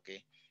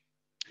 Okay,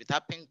 if it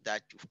happens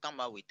that you've come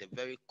up with a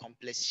very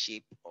complex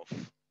shape of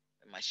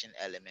a machine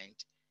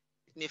element,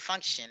 it may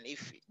function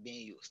if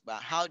being used,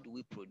 but how do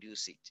we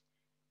produce it?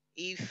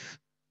 If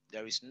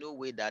there is no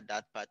way that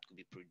that part could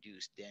be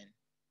produced, then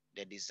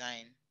the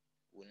design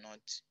will not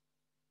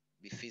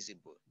be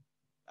feasible.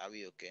 Are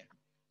we okay?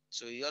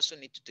 So you also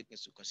need to take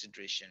into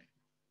consideration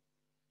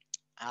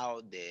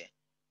how the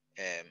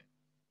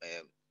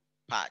um,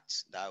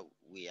 parts that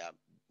we have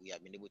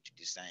been able to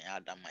design, how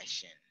that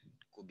machine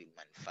could be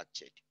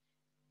manufactured,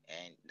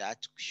 and that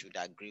should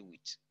agree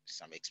with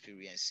some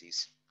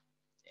experiences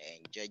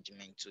and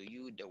judgment. So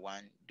you, the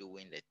one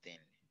doing the thing,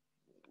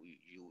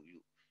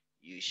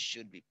 you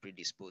should be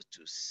predisposed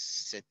to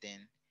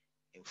certain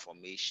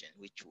information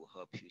which will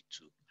help you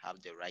to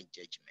have the right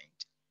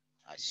judgment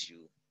as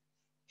you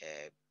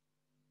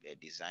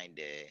design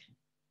the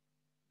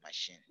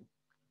machine.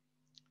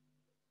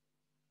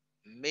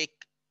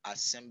 Make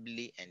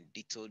assembly and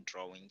detailed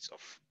drawings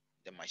of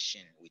the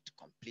machine with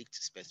complete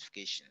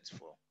specifications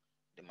for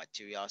the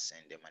materials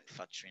and the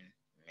manufacturing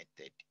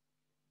method.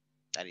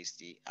 That is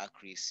the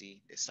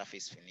accuracy, the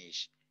surface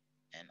finish,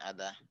 and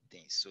other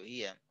things. So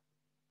here,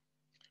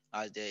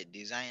 as the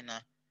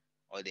designer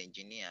or the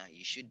engineer,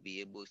 you should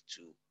be able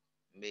to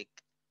make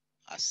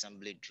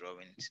assembly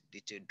drawings,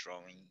 detailed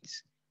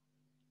drawings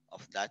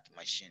of that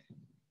machine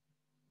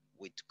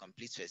with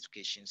complete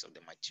specifications of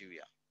the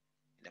material,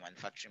 the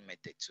manufacturing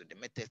method. So the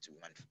method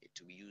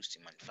to be used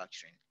in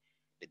manufacturing,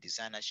 the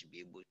designer should be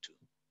able to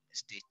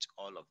state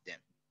all of them.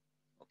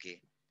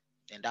 Okay,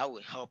 and that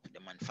will help the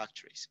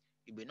manufacturers.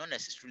 You may not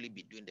necessarily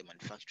be doing the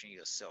manufacturing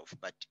yourself,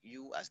 but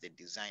you as the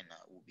designer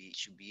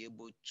should be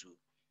able to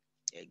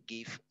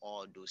give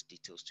all those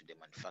details to the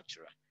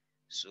manufacturer.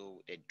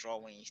 So the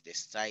drawings, the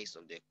size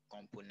of the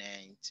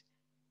component,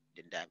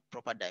 the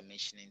proper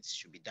dimensionings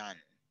should be done.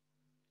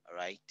 All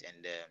right,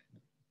 and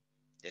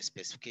the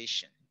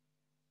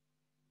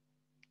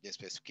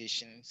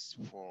specifications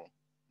for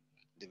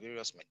the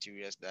various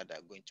materials that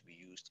are going to be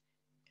used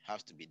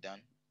have to be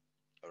done.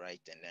 All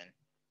right, and then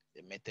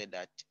the method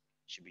that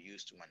should be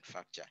used to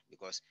manufacture,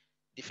 because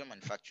different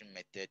manufacturing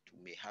method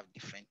may have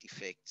different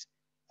effects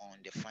on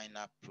the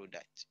final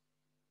product.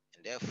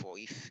 And therefore,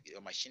 if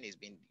your machine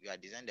you are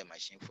designing the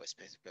machine for a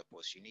specific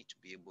purpose, you need to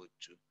be able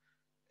to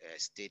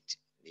state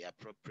the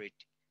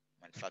appropriate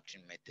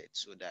manufacturing method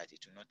so that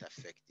it will not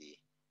affect the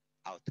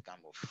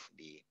outcome of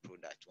the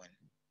product when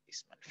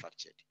it's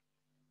manufactured.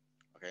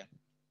 Okay,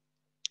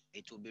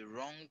 it will be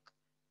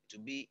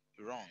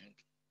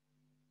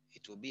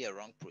a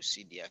wrong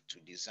procedure to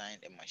design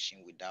a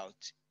machine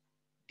without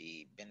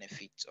the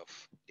benefits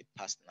of the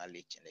past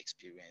knowledge and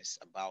experience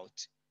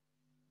about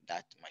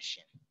that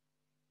machine.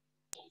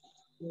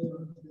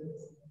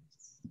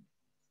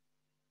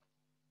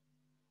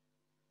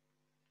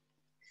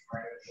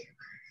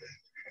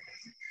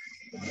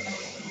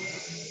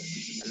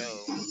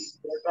 Hello,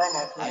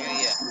 are you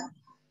here?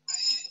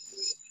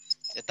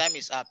 The time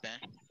is up, eh?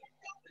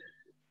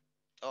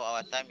 Oh,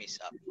 our time is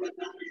up.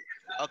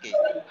 Okay.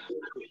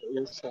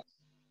 Yes, sir.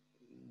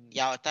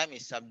 Yeah, our time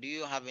is up. Do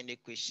you have any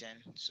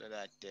question so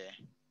that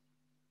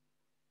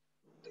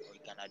we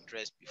can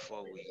address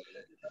before we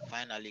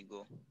finally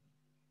go?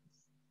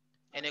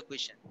 Any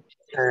question?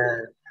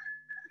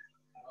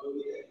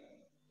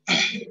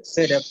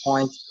 Say the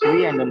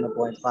 0.3 and then the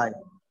 0.5.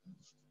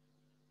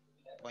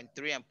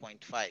 0.3 and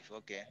 0.5.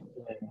 Okay.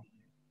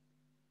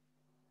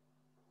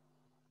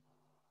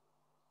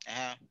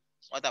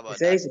 What about it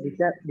says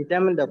that?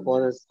 Determine the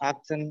forces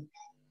acting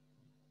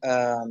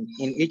in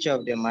each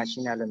of the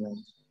machine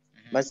elements.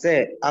 But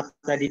say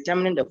after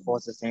determining the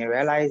forces and you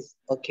realize,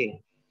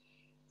 okay,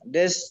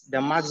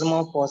 the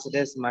maximum force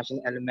this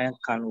machine element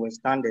can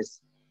withstand is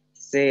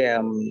say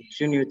 2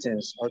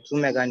 newtons or 2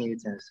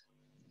 meganewtons.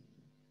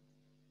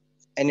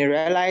 And you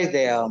realize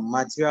the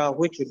material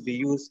which would be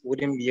used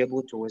wouldn't be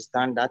able to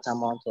withstand that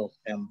amount of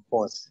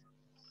force.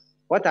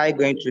 What are you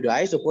going to do?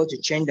 Are you supposed to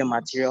change the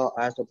material?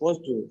 Are you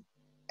supposed to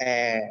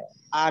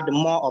add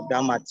more of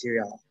that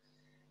material?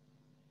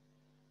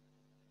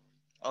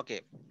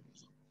 Okay.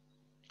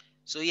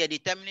 So you're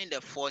determining the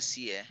force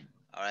here.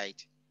 All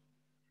right.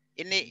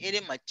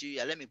 Any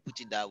material, let me put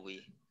it that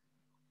way,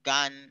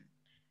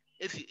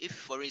 if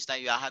for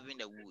instance you are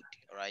having a wood,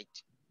 all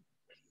right,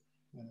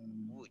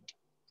 wood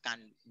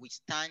can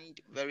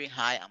withstand very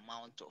high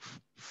amount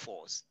of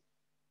force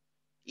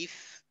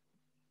if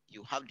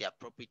you have the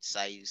appropriate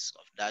size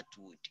of that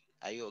wood.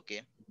 Are you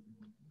okay?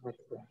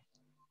 Okay.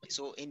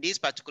 So in this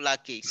particular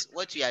case,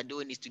 what you are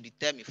doing is to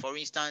determine, for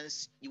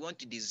instance, you want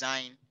to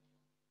design,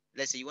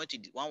 let's say you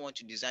want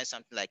to design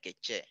something like a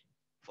chair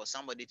for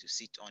somebody to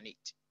sit on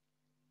it.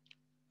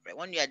 Right?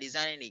 When you are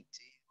designing it,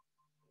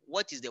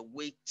 what is the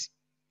weight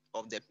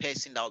of the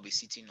person that will be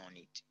sitting on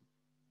it?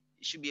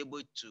 You should be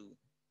able to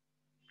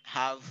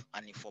have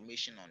an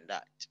information on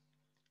that,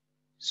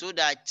 so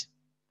that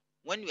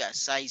when we are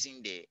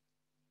sizing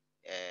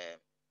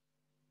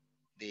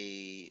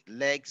the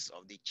legs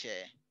of the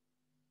chair,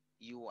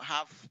 you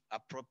have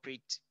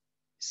appropriate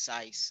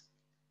size,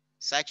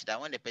 such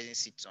that when the person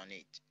sits on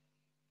it,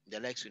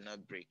 the legs will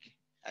not break.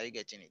 Are you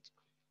getting it?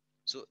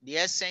 So the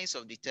essence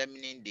of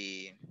determining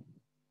the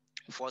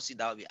forces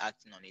that will be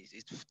acting on it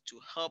is to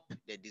help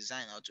the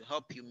designer, to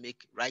help you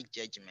make right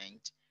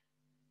judgment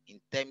in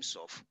terms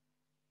of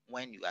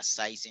when you are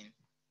sizing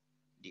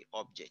the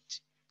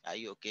object. Are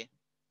you okay?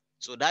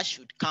 So that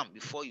should come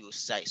before you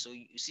size. So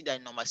you see that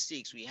in number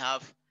 6, we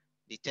have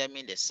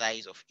determine the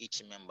size of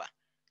each member.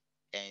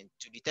 And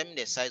to determine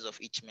the size of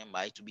each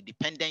member, it will be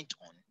dependent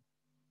on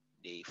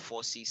the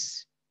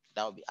forces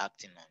that will be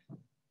acting on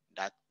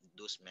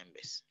those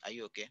members. Are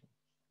you okay?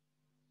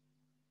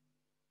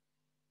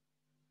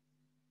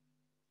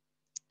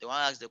 The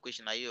one asked the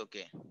question, are you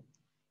okay?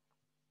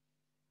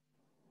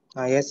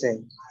 Yes, sir.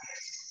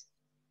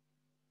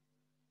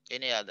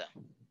 Any other?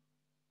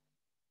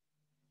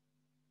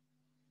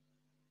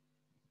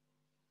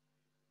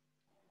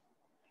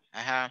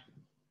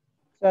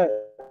 Sir,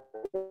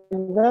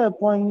 is there a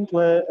point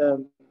where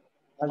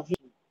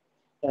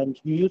and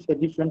you use a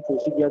different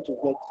procedure to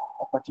get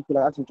a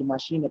particular, as in to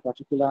machine a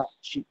particular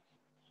shape.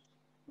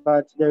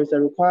 But there is a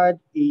required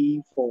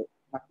A for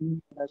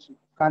machining that shape.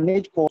 Can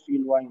it cause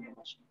failure in the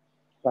machine?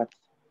 But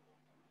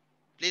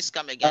please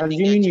come again.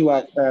 assuming you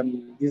are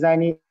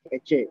designing a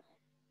chair,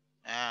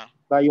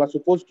 but you are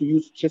supposed to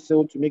use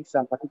chisel to make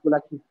some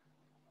particular key.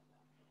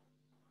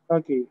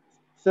 Okay,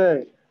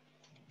 so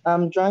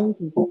I'm trying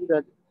to say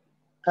that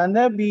can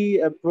there be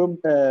a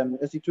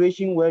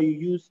situation where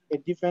you use a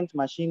different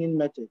machining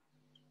method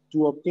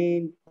to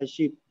obtain a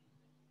shape,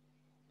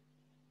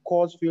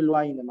 cause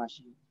failure in the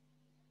machine?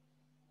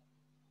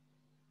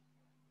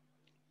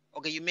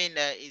 Okay, you mean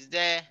is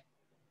there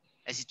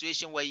a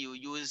situation where you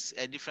use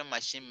a different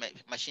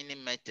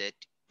machining method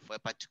for a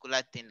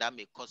particular thing that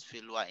may cause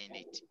failure in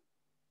it?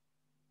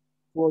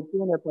 To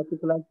obtain a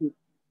particular shape,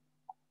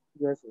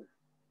 yes, sir.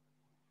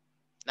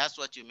 That's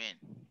what you mean.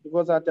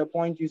 Because at the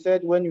point you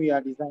said when we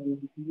are designing,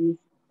 we use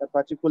a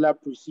particular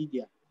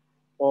procedure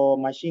or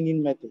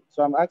machining method.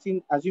 So I'm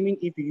asking, assuming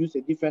if you use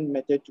a different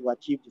method to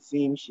achieve the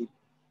same shape,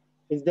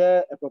 is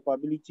there a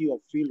probability of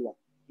failure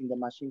in the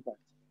machine part?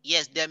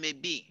 Yes, there may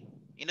be.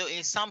 You know,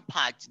 in some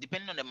parts,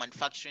 depending on the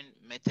manufacturing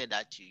method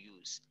that you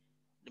use,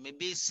 there may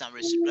be some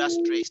residual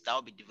stress that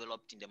will be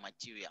developed in the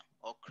material,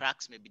 or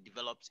cracks may be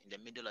developed in the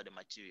middle of the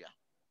material.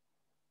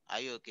 Are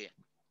you okay?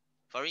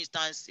 For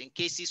instance, in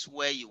cases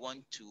where you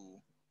want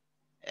to,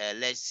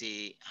 let's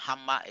say,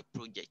 hammer a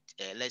project,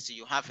 let's say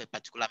you have a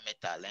particular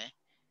metal,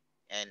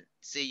 and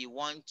say you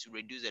want to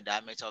reduce the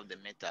diameter of the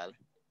metal,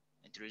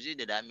 and to reduce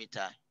the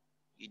diameter,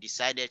 you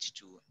decided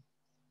to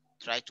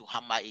try to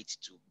hammer it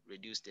to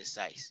reduce the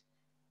size.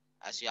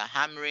 As you are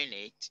hammering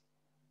it,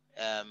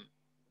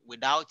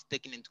 without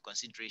taking into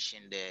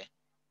consideration the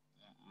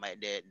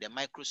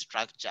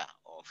microstructure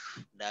of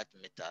that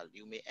metal,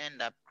 you may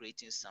end up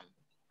creating some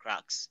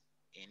cracks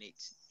in it.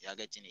 You are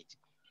getting it.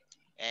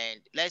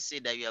 And let's say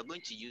that you are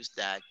going to use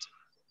that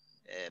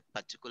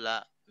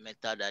particular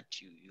metal that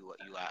you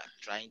are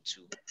trying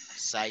to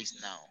size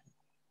now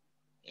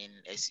in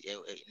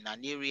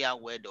an area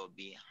where there will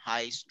be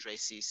high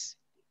stresses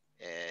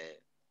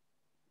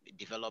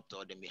developed,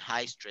 or there may be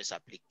high stress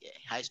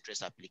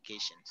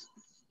applications.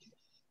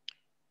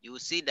 You will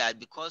see that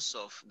because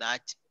of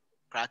that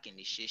crack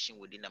initiation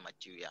within the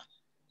material,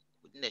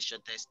 within the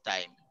shortest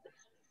time,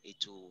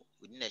 it will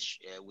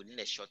within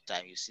a short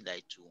time you see that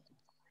it will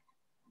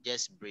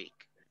just break,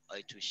 or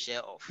it will shear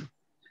off.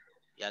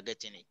 You are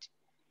getting it.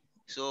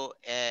 So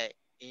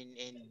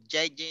in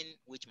judging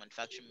which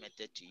manufacturing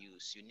method to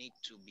use, you need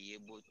to be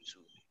able to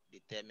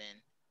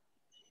determine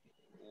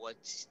what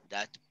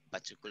that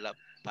particular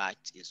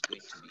part is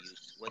going to be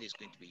used, what is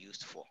going to be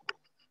used for.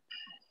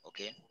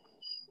 Okay,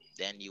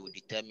 then you will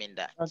determine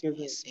that. Okay,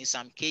 in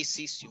some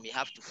cases you may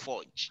have to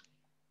forge.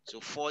 So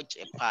forge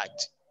a part,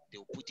 they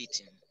will put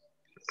it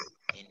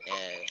in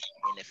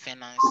a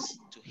furnace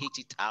to heat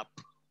it up,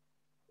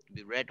 to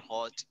be red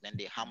hot, then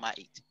they hammer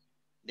it.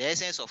 The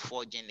essence of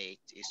forging it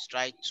is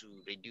try to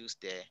reduce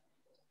the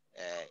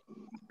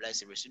let's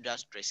say residual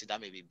stress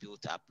that may be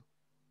built up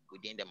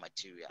within the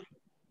material.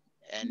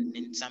 And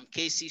in some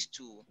cases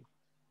too,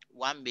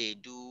 one may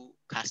do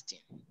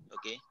casting.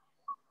 Okay,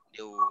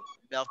 they will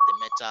melt the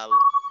metal,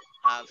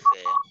 have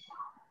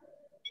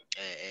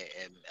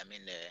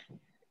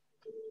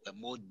a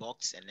mold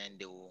box, and then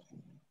they will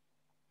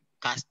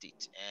cast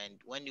it.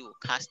 And when you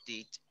cast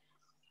it,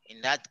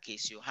 in that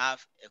case, you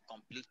have a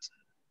complete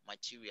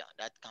material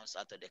that comes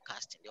out of the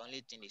casting. The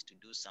only thing is to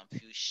do some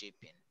few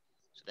shaping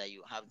so that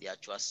you have the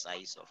actual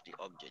size of the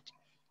object.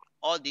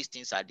 All these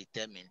things are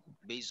determined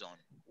based on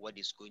what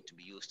is going to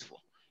be used for.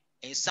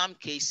 In some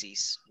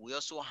cases, we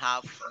also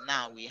have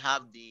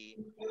the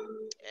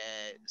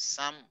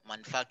some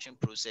manufacturing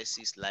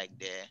processes like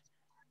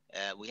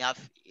we have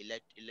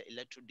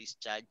electro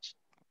discharge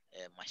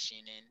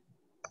machining.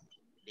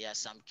 There are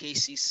some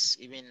cases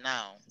even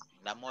now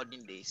in the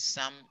modern day,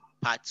 some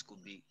parts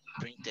could be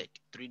printed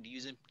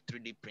using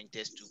 3D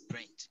printers to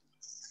print.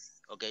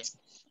 Okay,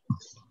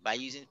 by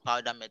using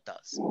powder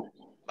metals.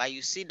 But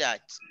you see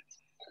that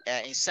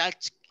in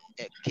such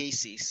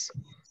cases,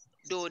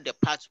 though the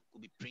parts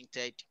could be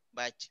printed,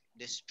 but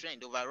the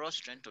overall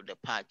strength of the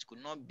part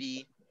could not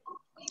be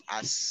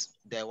as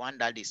the one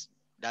that is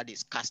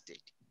casted.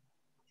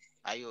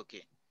 Are you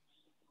okay?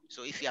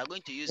 So if you are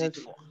going to use it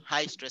for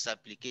high stress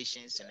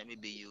applications, and then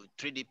maybe you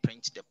 3D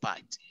print the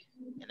part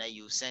and then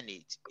you send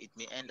it, it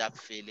may end up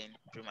failing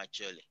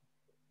prematurely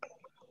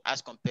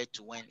as compared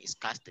to when it's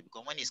casted.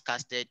 Because when it's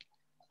casted,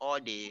 all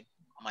the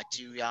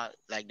material,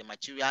 like the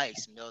material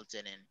is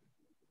melted, and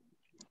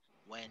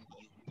when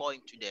you pour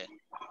into the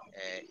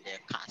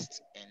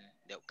cast and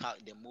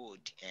the mold,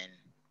 and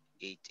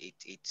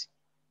it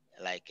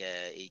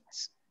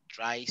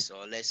dries,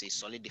 or let's say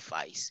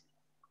solidifies.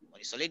 When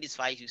it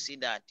solidifies, you see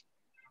that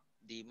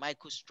the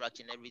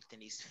microstructure and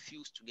everything is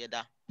fused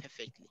together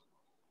perfectly.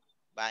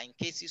 But in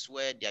cases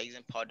where they are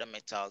using powder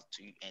metal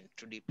and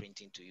 3D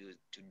printing to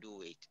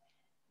do it,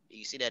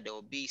 you see that there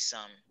will be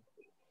some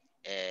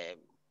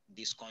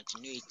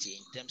discontinuity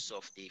in terms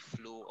of the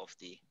flow of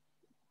the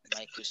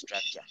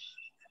microstructure.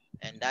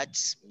 and that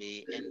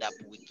may end up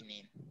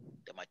weakening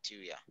the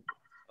material.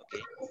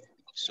 Okay,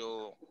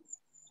 so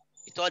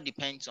it all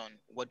depends on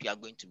what you are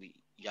going to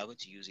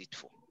use it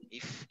for.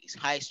 If it's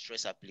high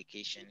stress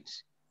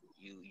applications,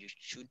 you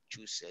should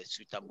choose a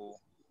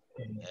suitable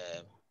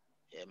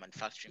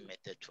manufacturing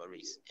method for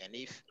it. And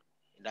if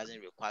it doesn't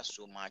require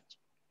so much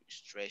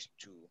stress,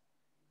 to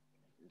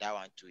that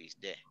one too is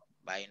there.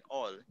 But in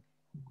all,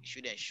 you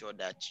should ensure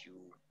that you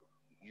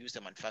use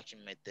the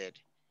manufacturing method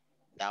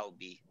that will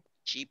be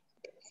cheap,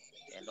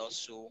 and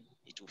also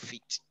it will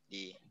fit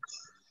the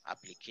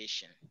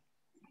application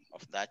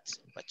of that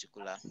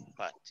particular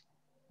part.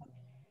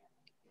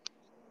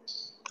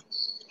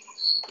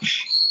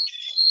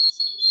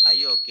 Are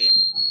you okay?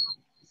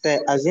 So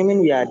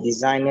assuming we are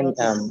designing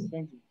Thank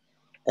you.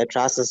 a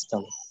truss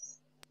system,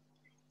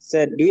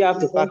 so do you have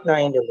to factor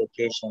in the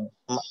location?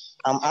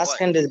 I'm What?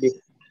 asking this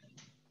because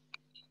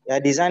you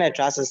design a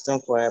truss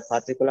system for a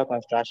particular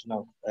construction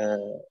of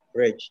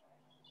bridge.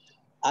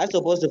 I'm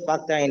supposed to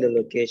factor in the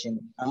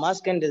location. I'm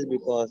asking this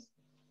because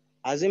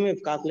assuming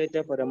we've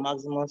calculated for the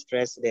maximum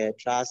stress the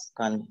truss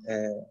can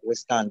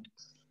withstand,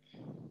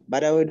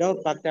 but we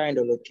don't factor in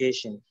the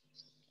location.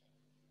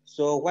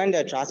 So when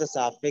the trusses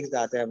are fixed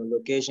at a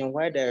location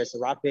where there is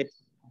rapid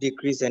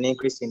decrease and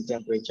increase in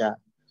temperature,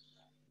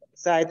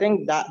 so I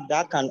think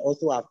that can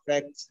also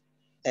affect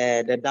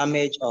the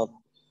damage of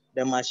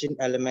the machine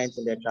elements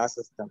in the truss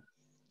system.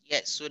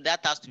 Yes, so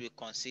that has to be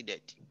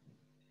considered.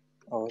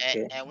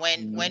 Okay. And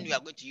when you are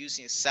going to use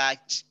in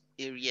such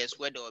areas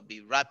where there will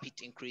be rapid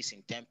increase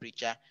in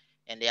temperature,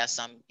 and there are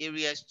some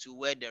areas too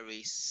where there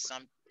is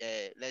some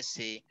let's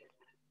say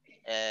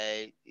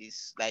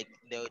it's like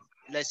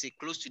let's say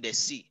close to the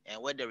sea,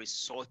 and where there is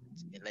salt,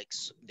 like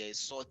there's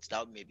salt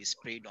that may be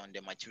sprayed on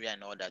the material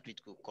and all that,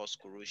 which could cause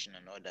corrosion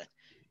and all that.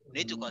 You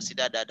need to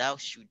consider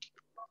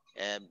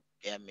um,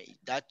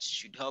 that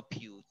should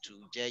help you to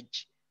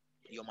judge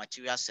your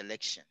material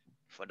selection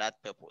for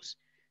that purpose.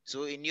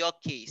 So in your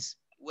case,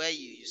 where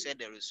you said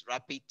there is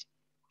rapid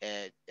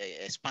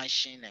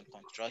expansion and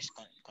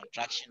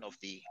contraction of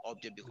the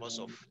object because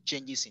of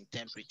changes in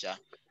temperature,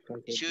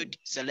 you should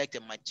select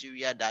a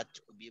material that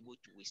will be able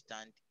to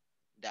withstand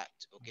that.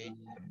 Okay.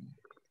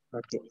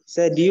 Okay.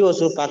 So do you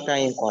also factor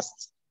in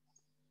cost?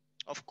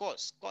 Of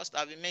course, cost.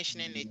 I've been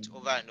mentioning it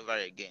over and over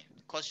again.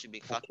 Cost should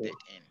be factored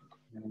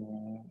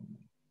in.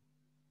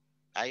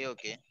 Are you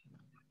okay?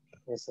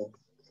 Yes, sir.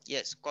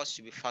 Yes, cost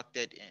should be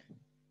factored in.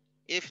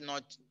 If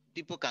not,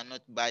 people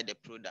cannot buy the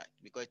product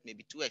because it may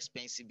be too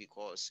expensive.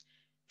 Because,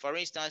 for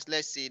instance,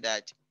 let's say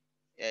that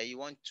you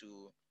want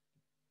to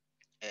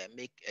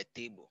make a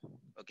table,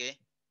 okay?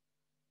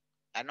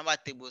 A number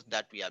of tables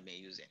that we have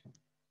been using,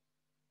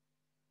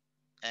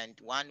 and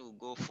one will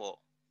go for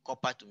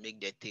copper to make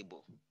the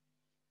table.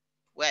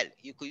 Well,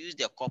 you could use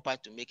the copper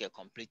to make a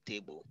complete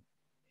table.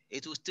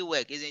 It will still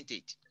work, isn't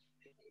it?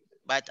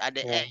 But at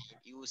the end,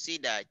 you will see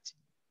that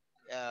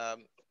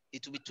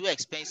it will be too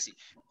expensive.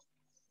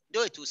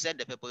 Though it will set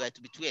the purpose, it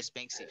will be too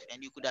expensive,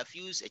 and you could have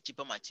used a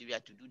cheaper material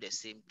to do the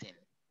same thing,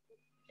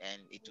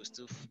 and it will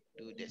still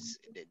do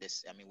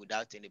this. I mean,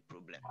 without any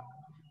problem.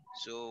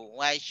 So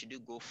why should you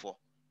go for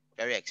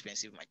very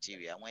expensive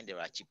material when there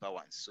are cheaper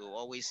ones? So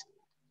always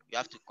you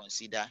have to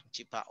consider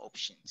cheaper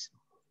options.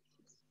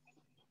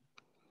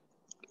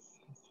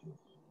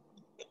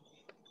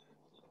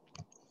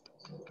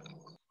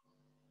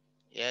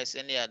 Yes,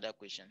 any other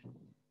question?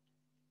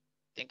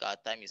 I think our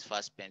time is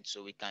fast spent,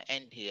 so we can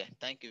end here.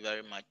 Thank you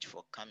very much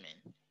for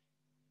coming.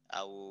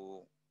 I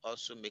will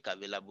also make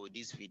available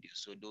this video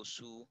so those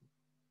who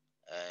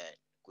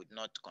could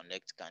not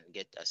connect can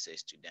get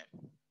access to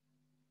them.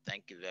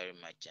 Thank you very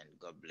much, and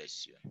God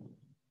bless you.